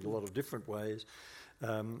significant in a lot of different ways.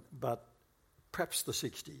 But perhaps the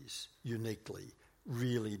 60s, uniquely,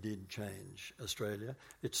 really did change Australia.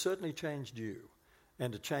 It certainly changed you.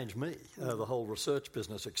 And it changed me. The whole research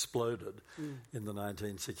business exploded in the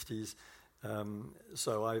 1960s.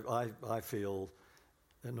 So I feel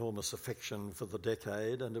enormous affection for the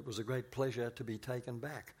decade, and it was a great pleasure to be taken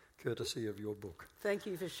back, courtesy of your book. Thank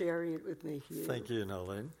you for sharing it with me, Hugh. Thank you,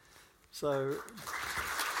 Nolene. So,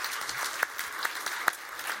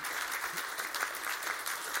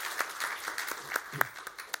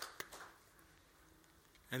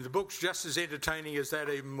 And the book's just as entertaining as that,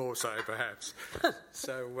 even more so, perhaps.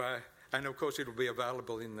 So, and of course, it'll be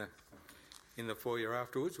available in the foyer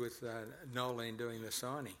afterwards with Nolene doing the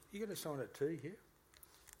signing. You going to sign it too, Hugh?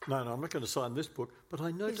 no, I'm not going to sign this book, but I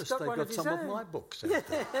noticed got they've one got of his some of own. my books out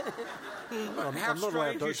there. How I'm not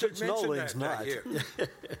allowed strange to. you should It's mention Nolene's that, night.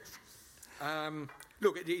 Hugh.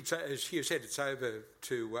 Look, it's, as Hugh said, it's over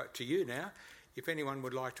to you now. If anyone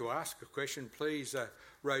would like to ask a question, please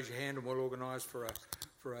raise your hand and we'll organise for a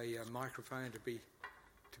microphone to be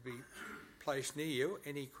placed near you.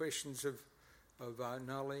 Any questions of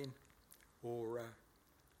Nolene or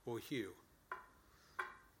Hugh?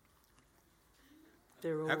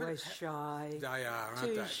 They're Haven't- always shy. They are, aren't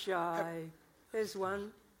Too they? shy. There's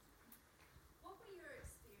one. What were your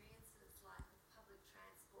experiences like with public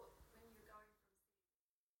transport when you were going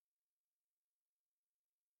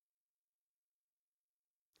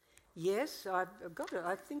from Yes, I've got it.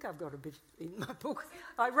 I think I've got a bit in my book.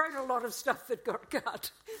 I wrote a lot of stuff that got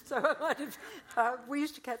cut. So I might have... we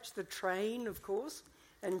used to catch the train, of course,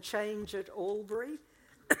 and change at Albury.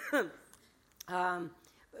 But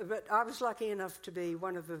I was lucky enough to be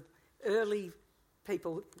one of the early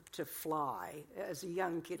people to fly. As a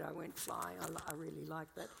young kid, I went flying. I really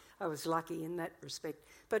liked that. I was lucky in that respect.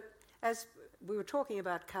 But as we were talking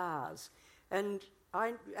about cars, and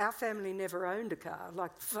our family never owned a car,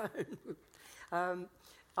 like the phone.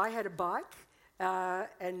 I had a bike,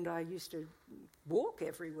 and I used to walk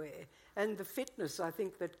everywhere. And the fitness, I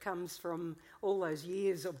think, that comes from all those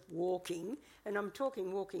years of walking, and I'm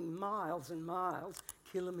talking walking miles and miles,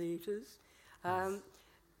 kilometres,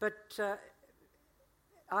 but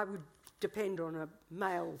I would depend on a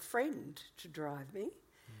male friend to drive me.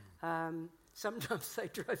 Sometimes they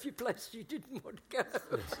drove you places you didn't want to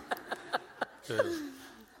go. Yes.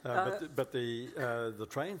 But the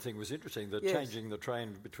train thing was interesting, that yes. changing the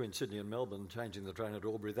train between Sydney and Melbourne, changing the train at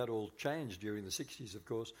Albury, that all changed during the 60s, of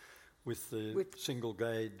course, with the single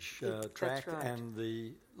gauge track right. and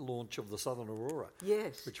the launch of the Southern Aurora,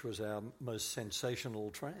 yes, which was our most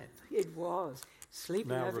sensational train. It was. Sleeping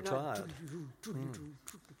now overnight. retired.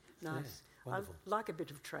 Nice. Yeah, I wonderful. like a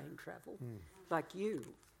bit of train travel, like you.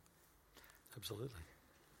 Absolutely.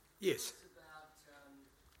 Yes.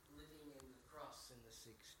 Living in the Cross in the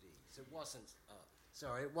 60s. It wasn't...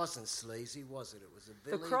 it wasn't sleazy, was it? It was a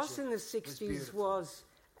village. The Cross in the 60s was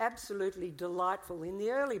absolutely delightful. In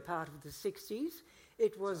the early part of the 60s,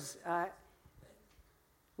 it was...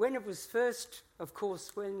 when it was first, of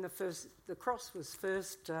course, when the Cross was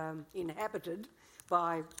first inhabited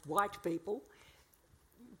by white people,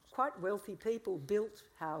 quite wealthy people built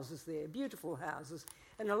houses there, beautiful houses,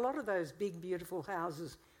 and a lot of those big, beautiful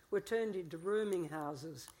houses were turned into rooming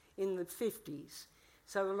houses in the 50s.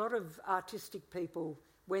 So a lot of artistic people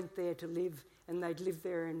went there to live, and they'd live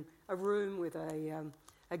there in a room with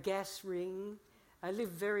a gas ring. I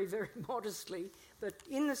lived very, very modestly, but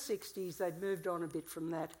in the 60s they'd moved on a bit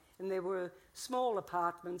from that, and there were small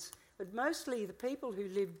apartments, but mostly the people who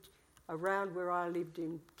lived around where I lived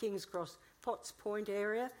in King's Cross, Potts Point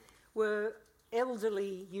area, were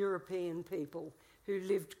elderly European people who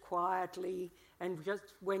lived quietly and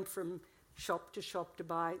just went from shop to shop to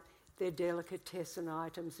buy their delicatessen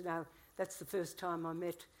items. Now, that's the first time I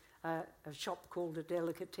met a shop called a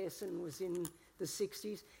delicatessen, was in the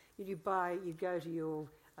 60s. You go to your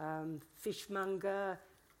fishmonger,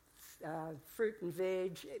 fruit and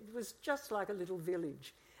veg. It was just like a little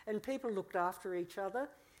village. And people looked after each other.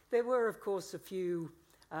 There were, of course, a few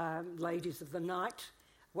ladies of the night.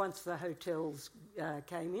 Once the hotels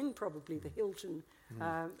came in, probably the Hilton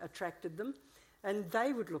attracted them, and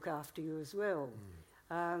they would look after you as well.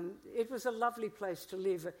 It was a lovely place to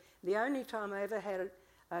live. The only time I ever had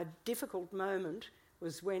a difficult moment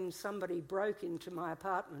was when somebody broke into my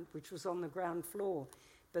apartment, which was on the ground floor.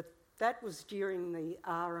 But that was during the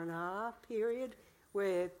R&R period,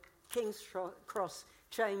 where King's Cross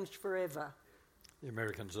changed forever. The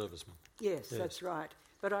American servicemen. Yes, that's right.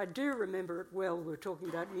 But I do remember it well. We were talking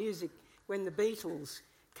about music when the Beatles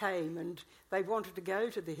came and they wanted to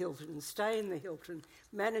go to the Hilton and stay in the Hilton.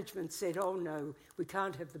 Management said, "Oh no, we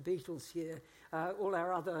can't have the Beatles here. All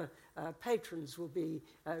our other patrons will be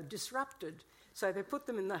disrupted." So they put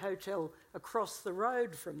them in the hotel across the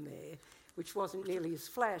road from there, which wasn't nearly as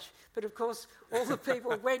flash. But of course, all the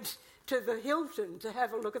people went to the Hilton to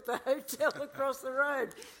have a look at the hotel across the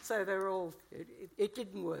road. So they were all... It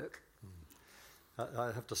didn't work.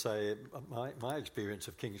 I have to say, my experience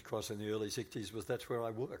of King's Cross in the early 60s was that's where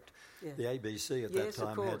I worked. Yeah. The ABC at Yes, that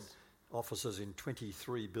of time had course. offices in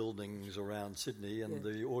 23 buildings around Sydney, and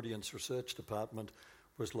the Audience Research Department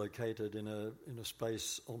was located in a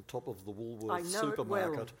space on top of the Woolworths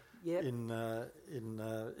supermarket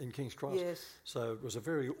in King's Cross. Yes. So it was a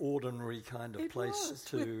very ordinary kind of place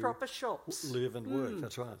to with proper shops. live and work.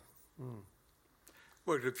 That's right. Well,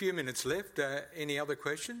 we've got a few minutes left. Any other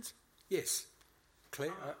questions? Yes.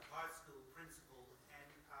 Claire? I'm a high school principal, and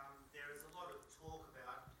there is a lot of talk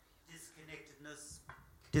about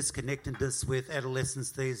disconnectedness with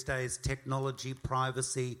adolescents these days, technology,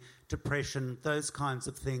 privacy, depression, those kinds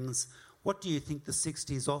of things. What do you think the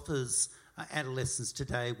 60s offers adolescents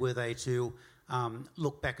today, were they to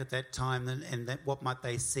look back at that time and that, what might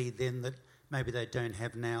they see then that maybe they don't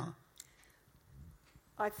have now?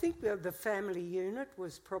 I think the family unit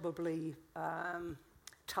was probably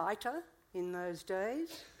tighter in those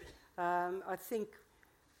days. I think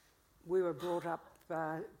we were brought up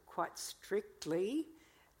quite strictly,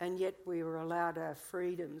 and yet we were allowed our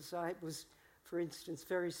freedoms. For instance,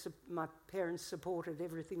 my parents supported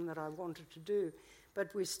everything that I wanted to do.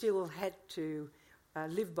 but we still had to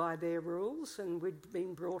live by their rules, and we'd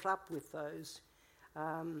been brought up with those.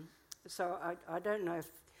 So I don't know if...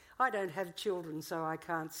 I don't have children, so I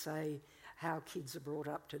can't say how kids are brought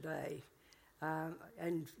up today.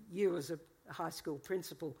 And you, as a high school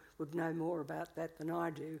principal, would know more about that than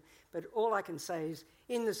I do. But all I can say is,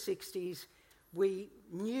 in the 60s, we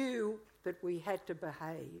knew that we had to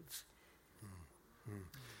behave.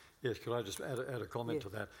 Yes, could I just add a comment to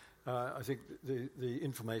that? I think the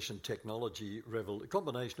information technology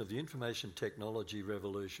combination of the information technology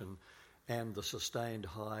revolution and the sustained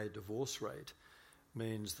high divorce rate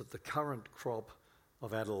means that the current crop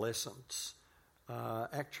of adolescents are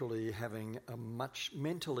actually having a much,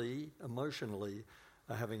 mentally, emotionally,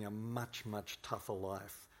 are having a much, much tougher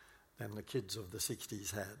life than the kids of the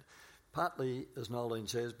 60s had. Partly, as Nolene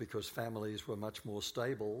says, because families were much more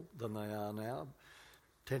stable than they are now.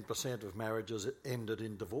 10% of marriages ended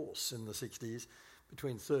in divorce in the 60s.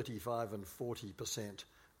 Between 35 and 40%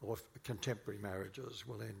 of contemporary marriages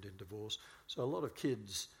will end in divorce. So a lot of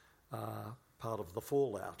kids are part of the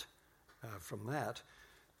fallout from that.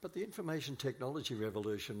 But the information technology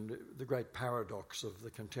revolution, the great paradox of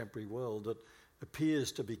the contemporary world that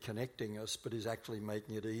appears to be connecting us but is actually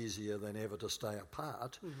making it easier than ever to stay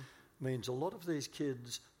apart, means a lot of these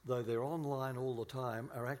kids, though they're online all the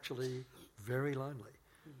time, are actually very lonely,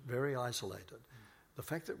 very isolated. The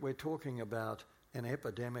fact that we're talking about an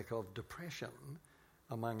epidemic of depression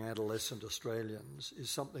among adolescent Australians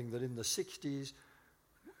is something that in the 60s,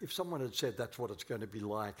 if someone had said that's what it's going to be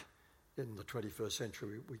like in the 21st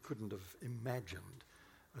century, we couldn't have imagined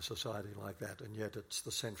a society like that, and yet it's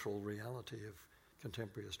the central reality of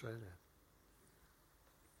contemporary Australia.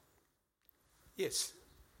 Yes.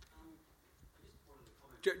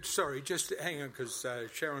 Sorry, just hang on, because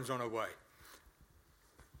Sharon's on her way.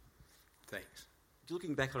 Thanks.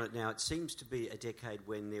 Looking back on it now, it seems to be a decade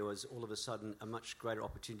when there was all of a sudden a much greater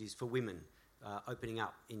opportunities for women opening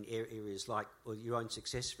up in areas like your own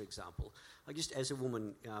success, for example. Just as a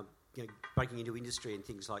woman, breaking into industry and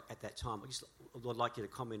things like at that time, I'd like you to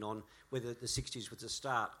comment on whether the 60s was the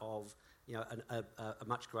start of a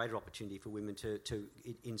much greater opportunity for women to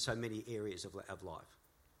in so many areas of life.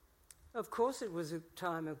 Of course it was a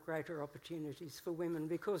time of greater opportunities for women,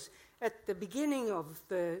 because at the beginning of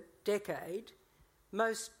the decade,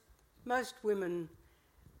 most women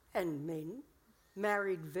and men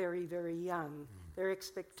married very, very young. Their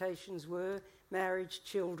expectations were marriage,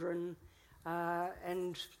 children,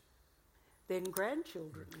 and then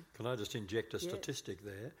grandchildren. Can I just inject a statistic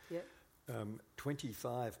there? Yeah.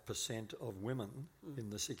 25% of women in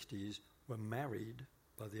the 60s were married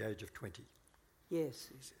by the age of 20. Yes,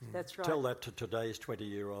 that's right. Tell that to today's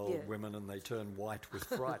 20-year-old women and they turn white with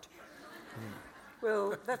fright.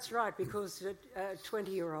 Well, that's right, because a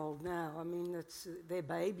 20-year-old now, I mean, they're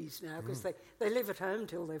babies now, because they live at home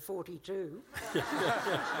till they're 42.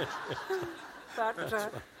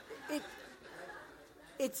 But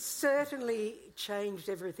it certainly changed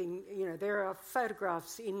everything. There are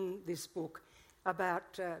photographs in this book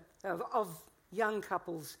about of young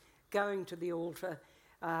couples going to the altar,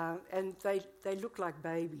 and they look like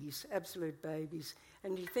babies, absolute babies.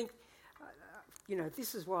 And you think,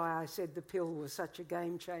 this is why I said the pill was such a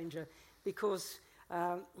game changer, because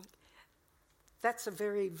that's a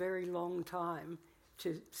very, very long time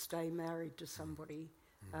to stay married to somebody.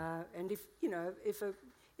 And if a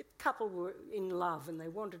couple were in love and they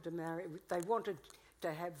wanted to marry, they wanted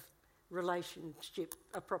to have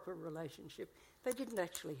a proper relationship, they didn't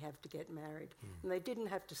actually have to get married, and they didn't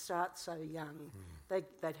have to start so young.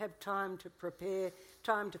 They'd have time to prepare,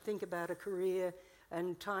 time to think about a career,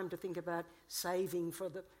 and time to think about saving for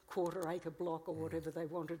the quarter-acre block or whatever they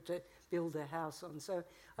wanted to build their house on. So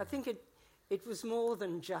I think it was more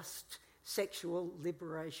than just sexual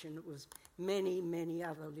liberation. It was many, many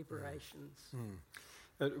other liberations.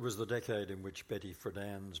 It was the decade in which Betty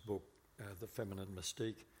Friedan's book, The Feminine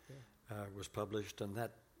Mystique, was published, and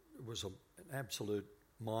that was an absolute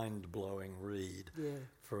mind-blowing read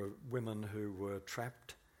for women who were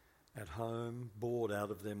trapped at home, bored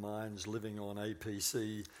out of their minds, living on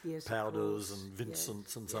APC powders and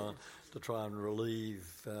Vincent's and so on, to try and relieve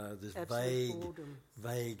this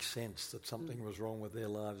vague sense that something was wrong with their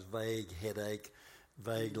lives, vague headache,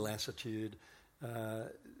 vague lassitude.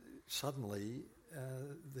 Suddenly,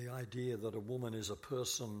 the idea that a woman is a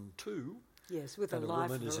person too, with and a life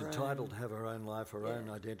woman of is her entitled own. to have her own life, her own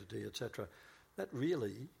identity, etc., that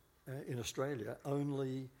really, in Australia,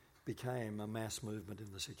 only became a mass movement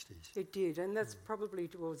in the 60s. It did, and that's probably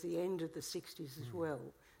towards the end of the 60s as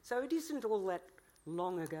well. So it isn't all that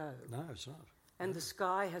long ago. No, it's not. And the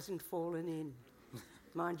sky hasn't fallen in.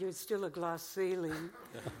 Mind you, it's still a glass ceiling.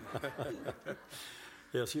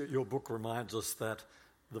 Yes, your book reminds us that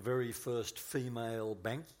the very first female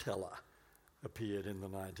bank teller appeared in the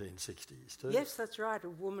 1960s too. Yes, that's right. A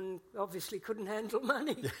woman obviously couldn't handle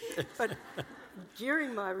money. But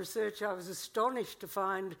during my research, I was astonished to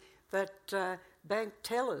find that bank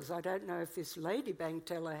tellers, I don't know if this lady bank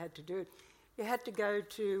teller had to do it, you had to go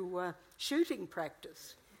to shooting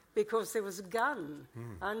practice because there was a gun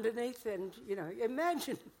underneath, and, you know,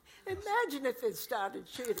 imagine if it started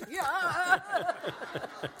shooting.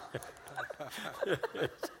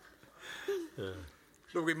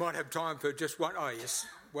 Look, we might have time for just one. Oh, yes.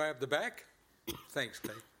 Way up the back. Thanks,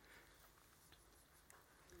 Pete.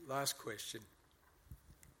 Last question.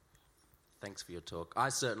 Thanks for your talk. I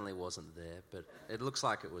certainly wasn't there, but it looks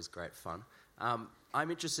like it was great fun.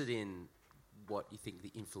 I'm interested in what you think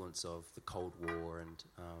the influence of the Cold War and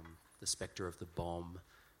the spectre of the bomb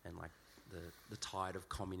and like the tide of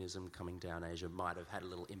communism coming down Asia might have had a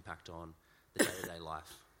little impact on the day-to-day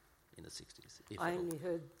life in the 60s. I only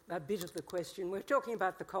heard a bit of the question. We're talking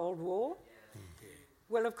about the Cold War. Yeah.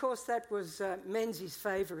 Well, of course, that was Menzies'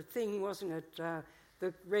 favourite thing, wasn't it?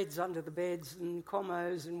 The Reds under the beds and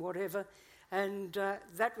commos and whatever. And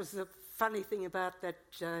that was the funny thing about that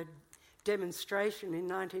demonstration in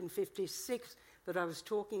 1956 that I was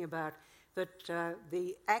talking about, that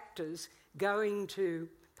the actors going to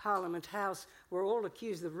Parliament House were all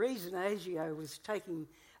accused. The reason ASIO was taking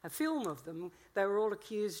a film of them, they were all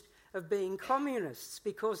accused of being communists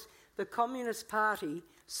because the Communist Party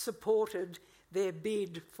supported their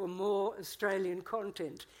bid for more Australian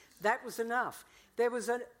content. That was enough. There was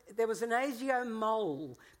an ASIO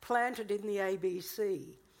mole planted in the ABC.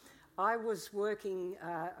 I was working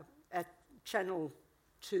at Channel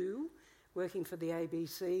 2, working for the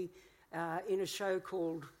ABC, in a show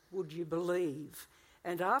called Would You Believe?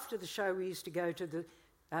 And after the show, we used to go to the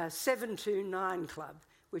 729 Club,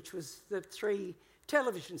 which was the three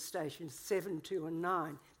television stations, 7, 2 and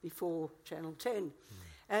 9, before Channel 10.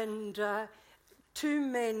 And two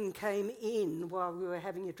men came in while we were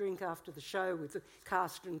having a drink after the show with the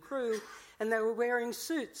cast and crew, and they were wearing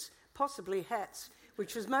suits, possibly hats,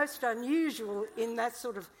 which was most unusual in that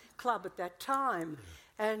sort of club at that time.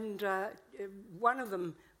 And one of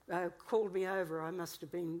them called me over, I must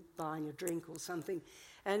have been buying a drink or something,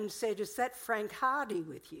 and said, "Is that Frank Hardy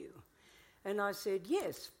with you?" And I said,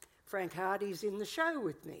 "Yes, Frank Hardy's in the show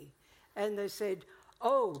with me." And they said,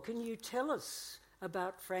 "Oh, can you tell us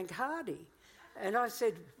about Frank Hardy?" And I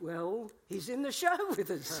said, "Well, he's in the show with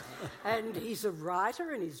us. And he's a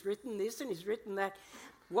writer, and he's written this and he's written that."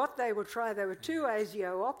 What they were two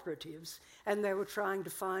ASIO operatives, and they were trying to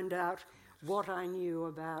find out what I knew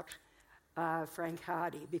about Frank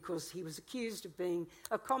Hardy, because he was accused of being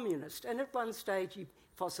a communist. And at one stage he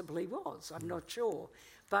possibly was, I'm not sure.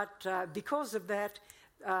 But because of that,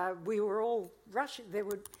 we were all Russian. There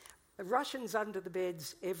were Russians under the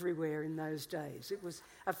beds everywhere in those days. It was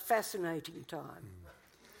a fascinating time.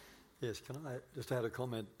 Yes, can I just add a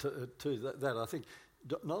comment to that? I think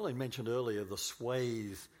Nolene mentioned earlier the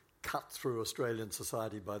swathe cut through Australian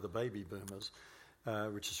society by the baby boomers,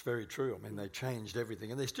 which is very true. I mean, they changed everything,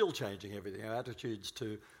 and they're still changing everything. Our attitudes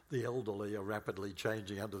to the elderly are rapidly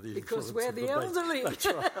changing under the influence of the Because we're the elderly. That's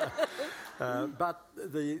right. But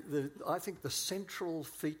I think the central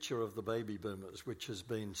feature of the baby boomers, which has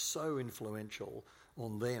been so influential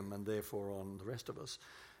on them and therefore on the rest of us,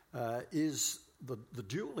 is the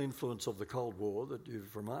dual influence of the Cold War that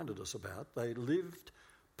you've reminded us about. They lived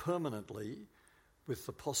permanently with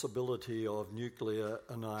the possibility of nuclear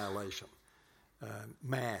annihilation.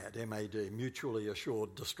 MAD, M-A-D, mutually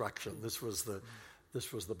assured destruction. This was the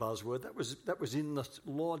buzzword. That was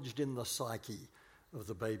lodged in the psyche of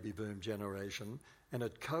the baby boom generation, and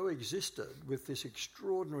it coexisted with this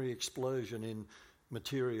extraordinary explosion in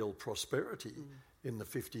material prosperity in the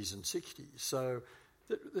 50s and 60s. So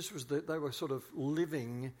they were sort of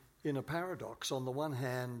living in a paradox. On the one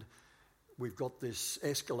hand, we've got this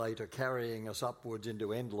escalator carrying us upwards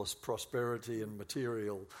into endless prosperity and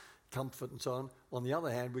material comfort and so on. On the other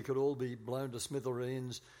hand, we could all be blown to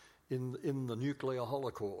smithereens in the nuclear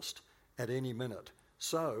holocaust at any minute.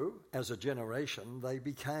 So, as a generation, they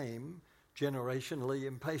became generationally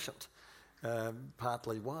impatient,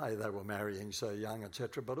 partly why they were marrying so young,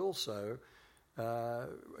 etc., but also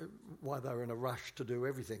why they were in a rush to do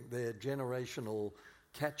everything. Their generational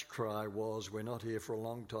catch cry was, "We're not here for a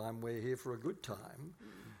long time, we're here for a good time."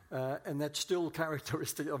 And that's still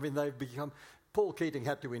characteristic. I mean, they've become... Paul Keating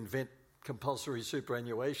had to invent compulsory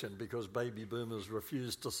superannuation because baby boomers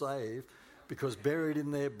refused to save, because buried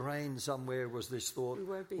in their brain somewhere was this thought,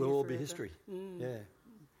 we'll all be history. Yeah.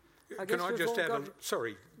 I Can guess I we've just all add got-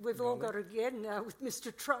 sorry. We've all got again now with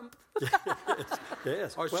Mr. Trump.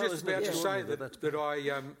 Yes. I was Well, just isn't it about to say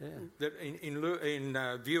extraordinary that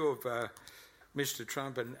in view of Mr.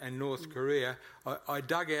 Trump and North Korea, I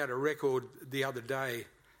dug out a record the other day,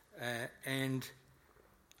 and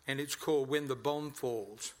it's called "When the Bomb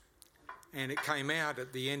Falls," and it came out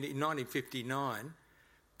at the end in 1959.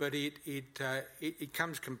 But it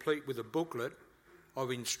comes complete with a booklet of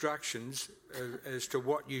instructions as to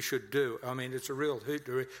what you should do. I mean, it's a real hoot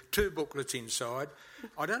to read. 2 booklets inside.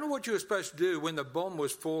 I don't know what you were supposed to do when the bomb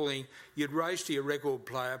was falling. You'd race to your record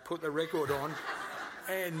player, put the record on,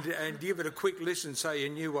 and give it a quick listen so you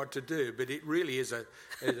knew what to do. But it really is a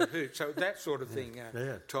hoot. So that sort of thing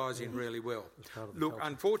ties in really well. Look,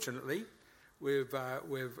 unfortunately,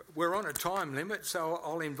 we're on a time limit, so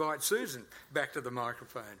I'll invite Susan back to the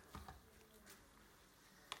microphone.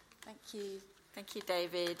 Thank you. Thank you,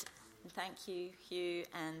 David. And thank you, Hugh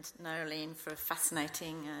and Noeline, for a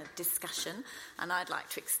fascinating discussion. And I'd like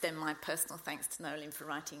to extend my personal thanks to Noeline for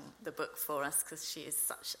writing the book for us, because she is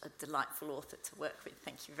such a delightful author to work with.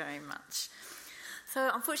 Thank you very much. So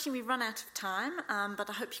unfortunately we've run out of time, but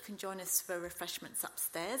I hope you can join us for refreshments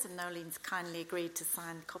upstairs, and Noeline's kindly agreed to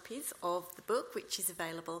sign copies of the book, which is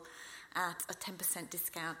available at a 10%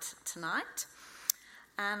 discount tonight.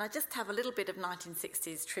 And I just have a little bit of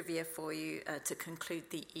 1960s trivia for you to conclude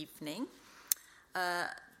the evening.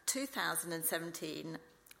 2017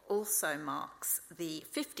 also marks the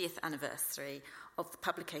 50th anniversary of the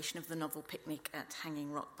publication of the novel Picnic at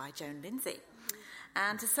Hanging Rock by Joan Lindsay.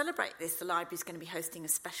 And to celebrate this, the library is going to be hosting a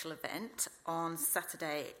special event on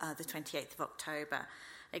Saturday, the 28th of October,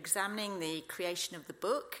 examining the creation of the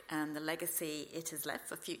book and the legacy it has left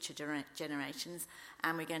for future generations.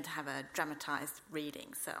 And we're going to have a dramatised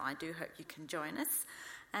reading, so I do hope you can join us.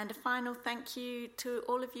 And a final thank you to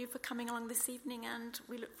all of you for coming along this evening, and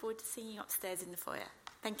we look forward to seeing you upstairs in the foyer.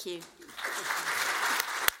 Thank you.